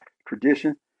rich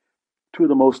tradition, two of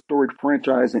the most storied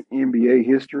franchise in NBA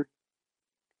history.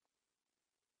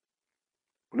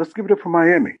 But let's give it up for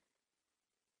Miami.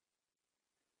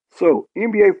 So,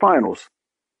 NBA Finals,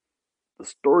 the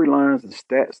storylines and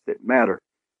stats that matter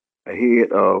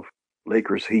ahead of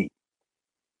Lakers Heat.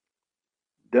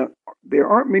 There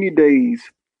aren't many days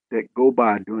that go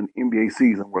by during the NBA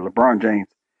season where LeBron James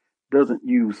doesn't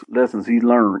use lessons he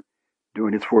learned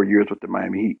during his 4 years with the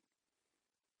Miami Heat.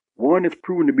 One is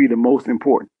proven to be the most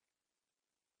important.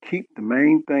 Keep the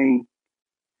main thing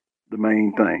the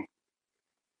main thing.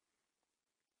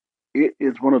 It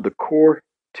is one of the core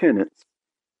tenets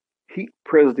Heat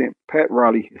President Pat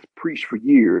Riley has preached for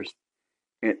years,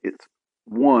 and it's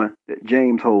one that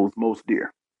James holds most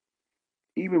dear.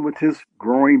 Even with his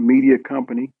growing media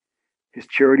company, his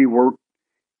charity work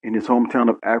in his hometown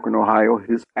of Akron, Ohio,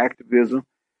 his activism,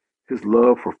 his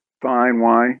love for fine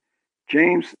wine,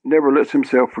 James never lets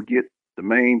himself forget the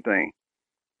main thing,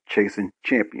 chasing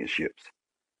championships.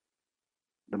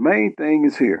 The main thing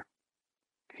is here,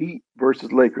 Heat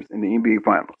versus Lakers in the NBA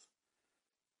Finals.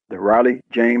 The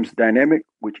Riley-James dynamic,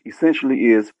 which essentially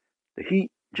is the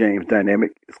Heat-James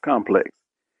dynamic, is complex.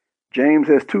 James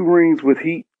has 2 rings with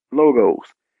Heat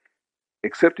logos,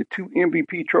 accepted 2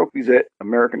 MVP trophies at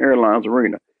American Airlines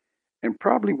Arena, and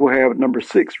probably will have number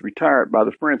 6 retired by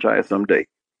the franchise someday.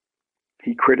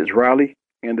 He credits Riley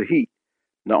and the Heat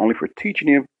not only for teaching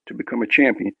him to become a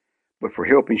champion, but for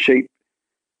helping shape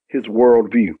his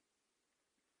worldview.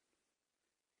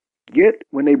 Yet,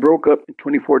 when they broke up in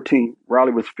 2014,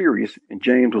 Riley was furious and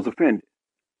James was offended.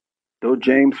 Though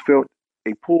James felt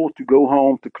a pull to go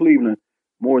home to Cleveland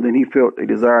more than he felt a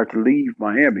desire to leave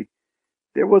Miami,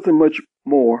 there wasn't much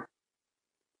more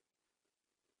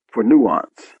for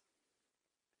nuance.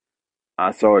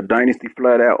 I saw a dynasty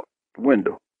flat out the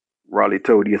window, Riley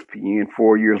told ESPN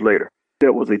 4 years later.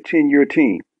 That was a 10-year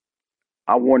team.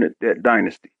 I wanted that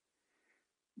dynasty.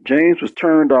 James was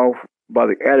turned off by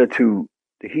the attitude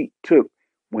the Heat took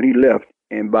when he left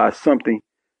and by something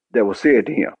that was said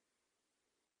to him.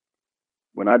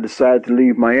 When I decided to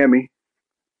leave Miami,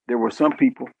 there were some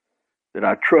people that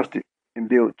I trusted and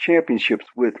built championships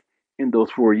with in those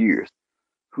 4 years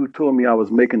who told me I was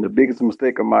making the biggest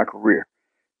mistake of my career,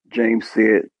 James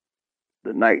said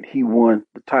the night he won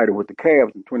the title with the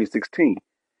Cavs in 2016.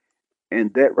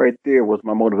 And that right there was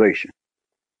my motivation.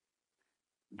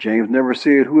 James never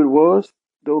said who it was,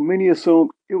 though many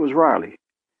assumed it was Riley.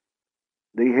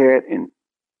 They had an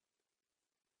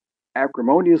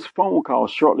acrimonious phone call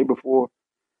shortly before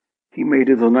he made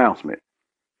his announcement.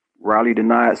 Riley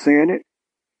denied saying it.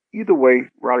 Either way,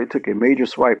 Riley took a major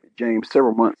swipe at James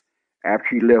several months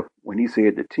after he left when he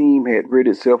said the team had rid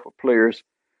itself of players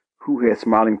who had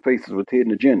smiling faces with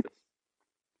hidden agendas.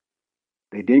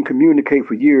 They didn't communicate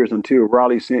for years until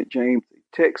Riley sent James a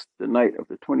text the night of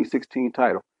the 2016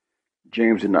 title.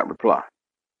 James did not reply.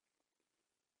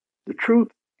 The truth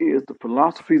is the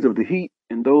philosophies of the Heat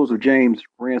and those of James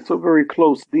ran so very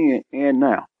close then and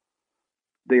now.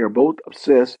 They are both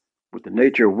obsessed with the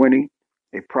nature of winning,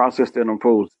 a process that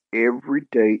unfolds every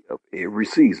day of every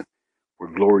season, where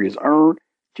glory is earned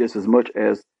just as much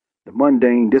as the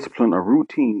mundane discipline of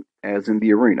routine as in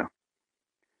the arena.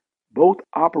 Both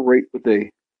operate with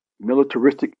a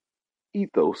militaristic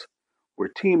ethos where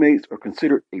teammates are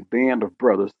considered a band of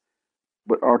brothers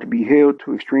but are to be held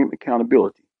to extreme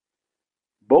accountability.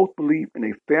 Both believe in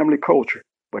a family culture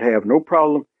but have no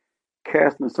problem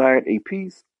casting aside a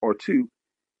piece or two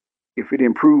if it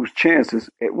improves chances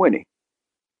at winning.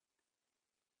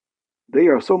 They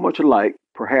are so much alike,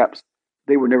 perhaps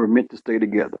they were never meant to stay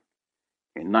together.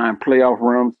 In 9 playoff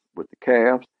runs with the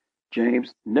Cavs,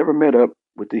 James never met up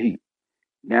with the Heat.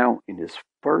 Now, in his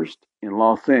first in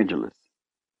Los Angeles,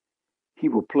 he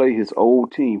will play his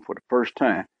old team for the first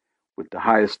time with the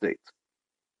highest stakes.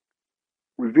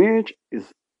 Revenge is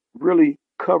really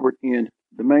covered in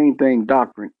the main thing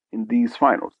doctrine in these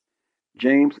finals.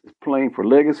 James is playing for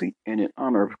legacy and in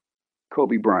honor of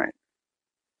Kobe Bryant.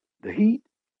 The Heat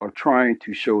are trying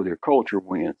to show their culture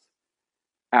wins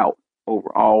out over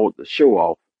all the show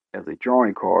off as a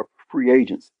drawing card for free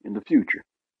agents in the future.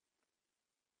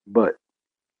 But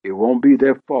it won't be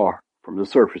that far from the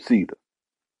surface either.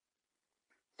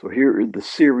 So here is the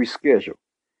series schedule.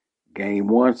 Game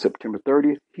 1, September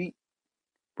 30th, Heat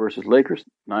versus Lakers,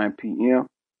 9 p.m.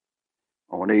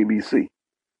 on ABC.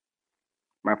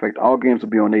 Matter of fact, all games will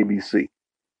be on ABC.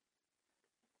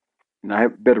 And I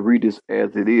better read this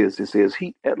as it is. It says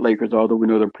Heat at Lakers, although we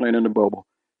know they're playing in the bubble.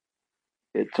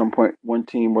 At some point, one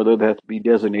team or the other has to be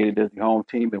designated as the home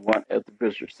team and one as the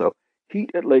visitor. So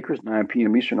Heat at Lakers, 9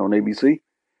 p.m. Eastern on ABC.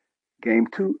 Game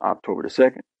 2, October the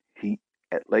 2nd, Heat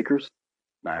at Lakers,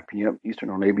 9 p.m. Eastern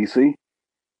on ABC.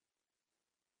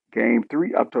 Game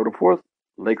 3, October 4th,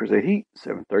 Lakers at Heat,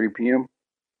 7:30 p.m.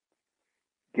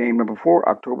 Game number 4,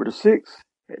 October the 6th,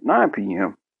 at 9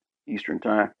 p.m. Eastern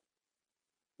Time,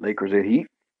 Lakers at Heat.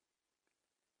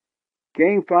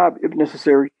 Game 5, if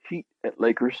necessary, Heat at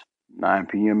Lakers, 9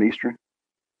 p.m. Eastern.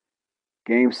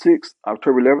 Game 6,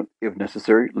 October 11th, if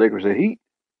necessary, Lakers at Heat.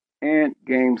 And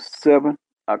Game 7,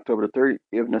 October the 30th,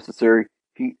 if necessary,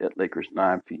 Heat at Lakers,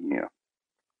 9 p.m.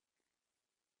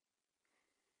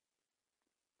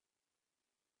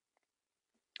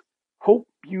 Hope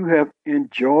you have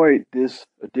enjoyed this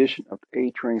edition of the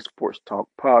A-Train Sports Talk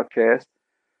podcast.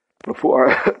 Before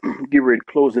I get ready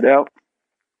to close it out,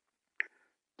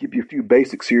 give you a few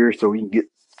basics here so we can get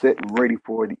set and ready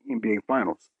for the NBA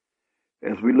Finals.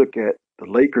 As we look at the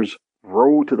Lakers'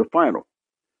 road to the final,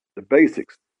 the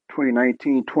basics: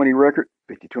 2019-20 record,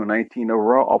 52-19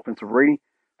 overall, offensive rating,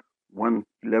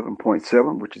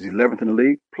 111.7, which is 11th in the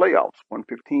league. Playoffs,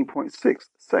 115.6,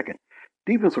 second.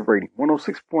 Defensive rating,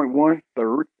 106.1,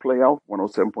 third. Playoff,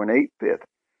 107.8, fifth.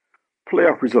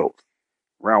 Playoff results: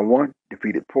 Round 1,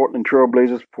 defeated Portland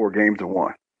Trailblazers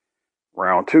 4-1.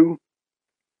 Round 2,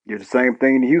 did the same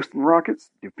thing to Houston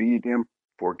Rockets, defeated them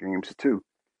 4-2.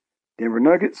 Denver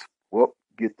Nuggets, well,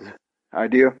 get the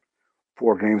idea,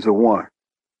 4-1.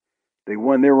 They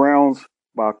won their rounds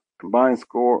by a combined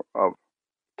score of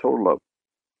a total of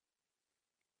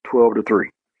 12-3.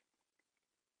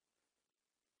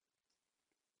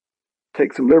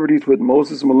 Take some liberties with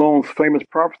Moses Malone's famous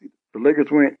prophecy. The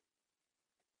Lakers went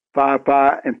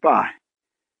 5-5-5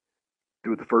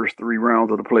 through the first 3 rounds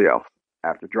of the playoffs.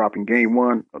 After dropping Game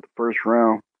 1 of the first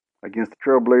round against the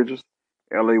Trailblazers,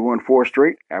 LA won 4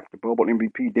 straight after bubble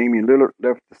MVP Damian Lillard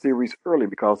left the series early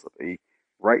because of a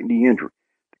right knee injury.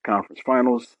 The conference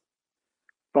finals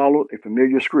followed a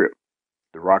familiar script.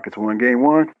 The Rockets won Game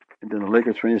 1, and then the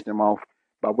Lakers finished them off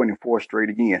by winning 4 straight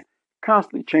again,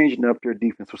 constantly changing up their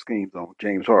defensive schemes on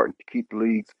James Harden to keep the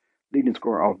league's leading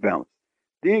scorer off balance.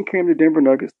 Then came the Denver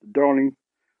Nuggets, the darling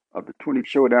of the 20th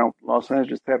showdown, Los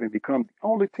Angeles having become the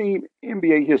only team in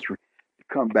NBA history to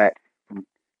come back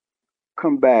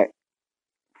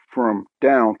from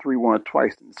down 3-1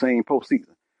 twice in the same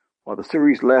postseason. While the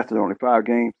series lasted only 5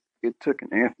 games, it took an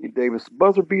Anthony Davis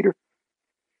buzzer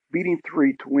beating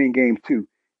 3 to win Game 2,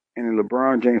 and a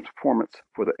LeBron James performance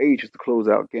for the ages to close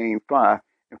out Game 5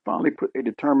 and finally put a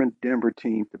determined Denver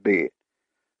team to bed.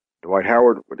 Dwight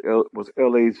Howard was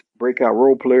LA's breakout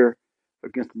role player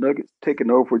against the Nuggets, taking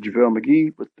over for JaVale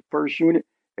McGee with the first unit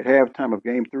at halftime of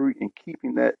Game 3 and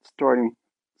keeping that starting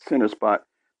center spot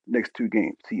the next 2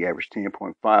 games. He averaged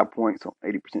 10.5 points on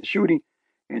 80% shooting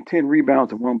and 10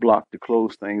 rebounds and 1 block to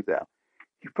close things out.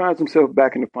 He finds himself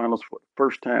back in the finals for the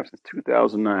first time since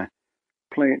 2009,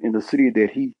 playing in the city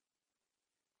that he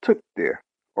took there,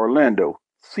 Orlando,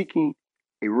 seeking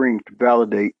a ring to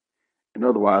validate an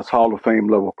otherwise Hall of Fame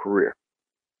level career.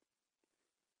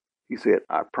 He said,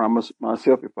 I promised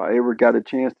myself if I ever got a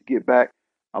chance to get back,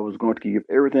 I was going to give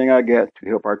everything I got to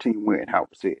help our team win, Howard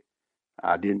said.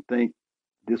 I didn't think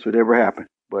this would ever happen,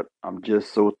 but I'm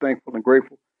just so thankful and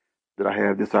grateful that I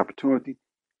have this opportunity,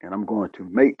 and I'm going to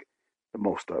make the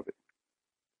most of it.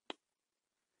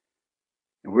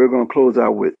 And we're going to close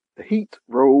out with the Heat's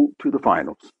road to the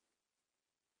finals.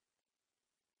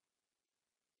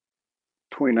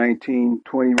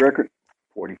 2019-20 record,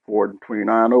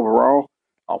 44-29 overall.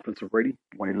 Offensive rating,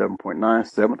 111.9.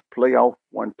 7th. Playoff,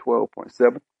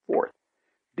 112.7. 4th.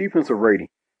 Defensive rating,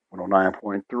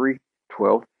 109.3.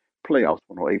 12th. Playoffs,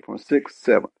 108.6.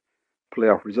 7th.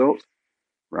 Playoff results,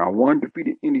 round 1,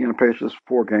 defeated Indiana Pacers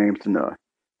 4-0.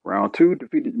 Round 2,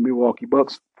 defeated the Milwaukee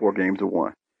Bucks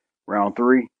 4-1. Round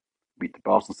 3, beat the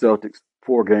Boston Celtics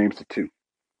 4-2.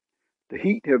 The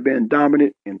Heat have been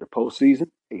dominant in the postseason,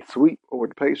 a sweep over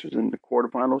the Pacers in the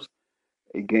quarterfinals,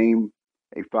 a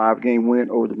 5-game win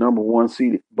over the number 1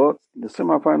 seeded Bucks in the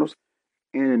semifinals,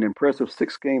 and an impressive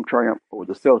 6-game triumph over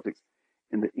the Celtics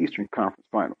in the Eastern Conference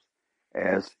Finals.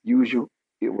 As usual,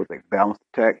 it was a balanced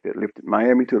attack that lifted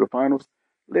Miami to the finals,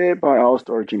 led by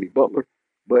All-Star Jimmy Butler,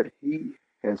 but he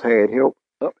has had help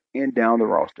up and down the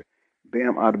roster.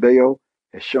 Bam Adebayo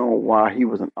has shown why he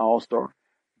was an All-Star.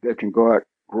 Veteran guard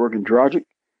Goran Dragic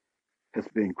has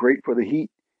been great for the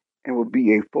Heat and will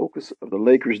be a focus of the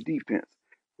Lakers' defense.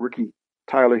 Rookie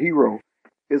Tyler Hero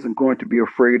isn't going to be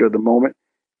afraid of the moment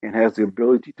and has the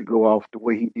ability to go off the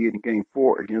way he did in Game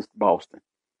 4 against Boston.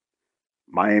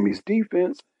 Miami's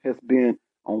defense has been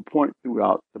on point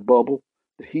throughout the bubble.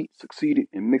 The Heat succeeded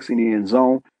in mixing in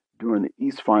zone during the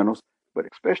East Finals, but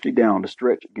especially down the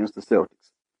stretch against the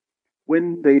Celtics.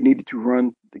 When they needed to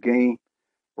run the game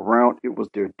around, it was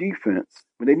their defense.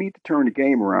 When they need to turn the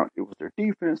game around, it was their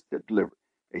defense that delivered.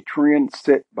 A trend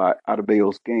set by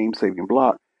Adebayo's game-saving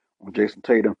block on Jason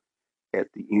Tatum at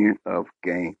the end of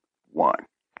Game 1.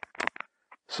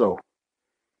 So,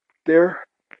 there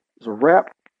is a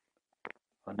wrap.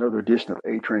 Another edition of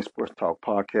A-Train Sports Talk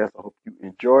Podcast. I hope you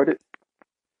enjoyed it.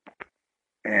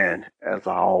 And as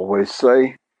I always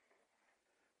say,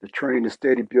 the train is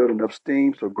steady building up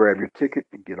steam, so grab your ticket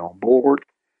and get on board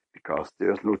because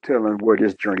there's no telling where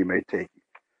this journey may take you.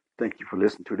 Thank you for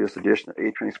listening to this edition of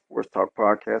A-Train Sports Talk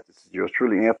Podcast. This is yours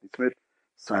truly, Anthony Smith,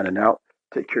 signing out.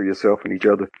 Take care of yourself and each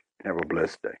other, and have a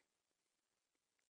blessed day.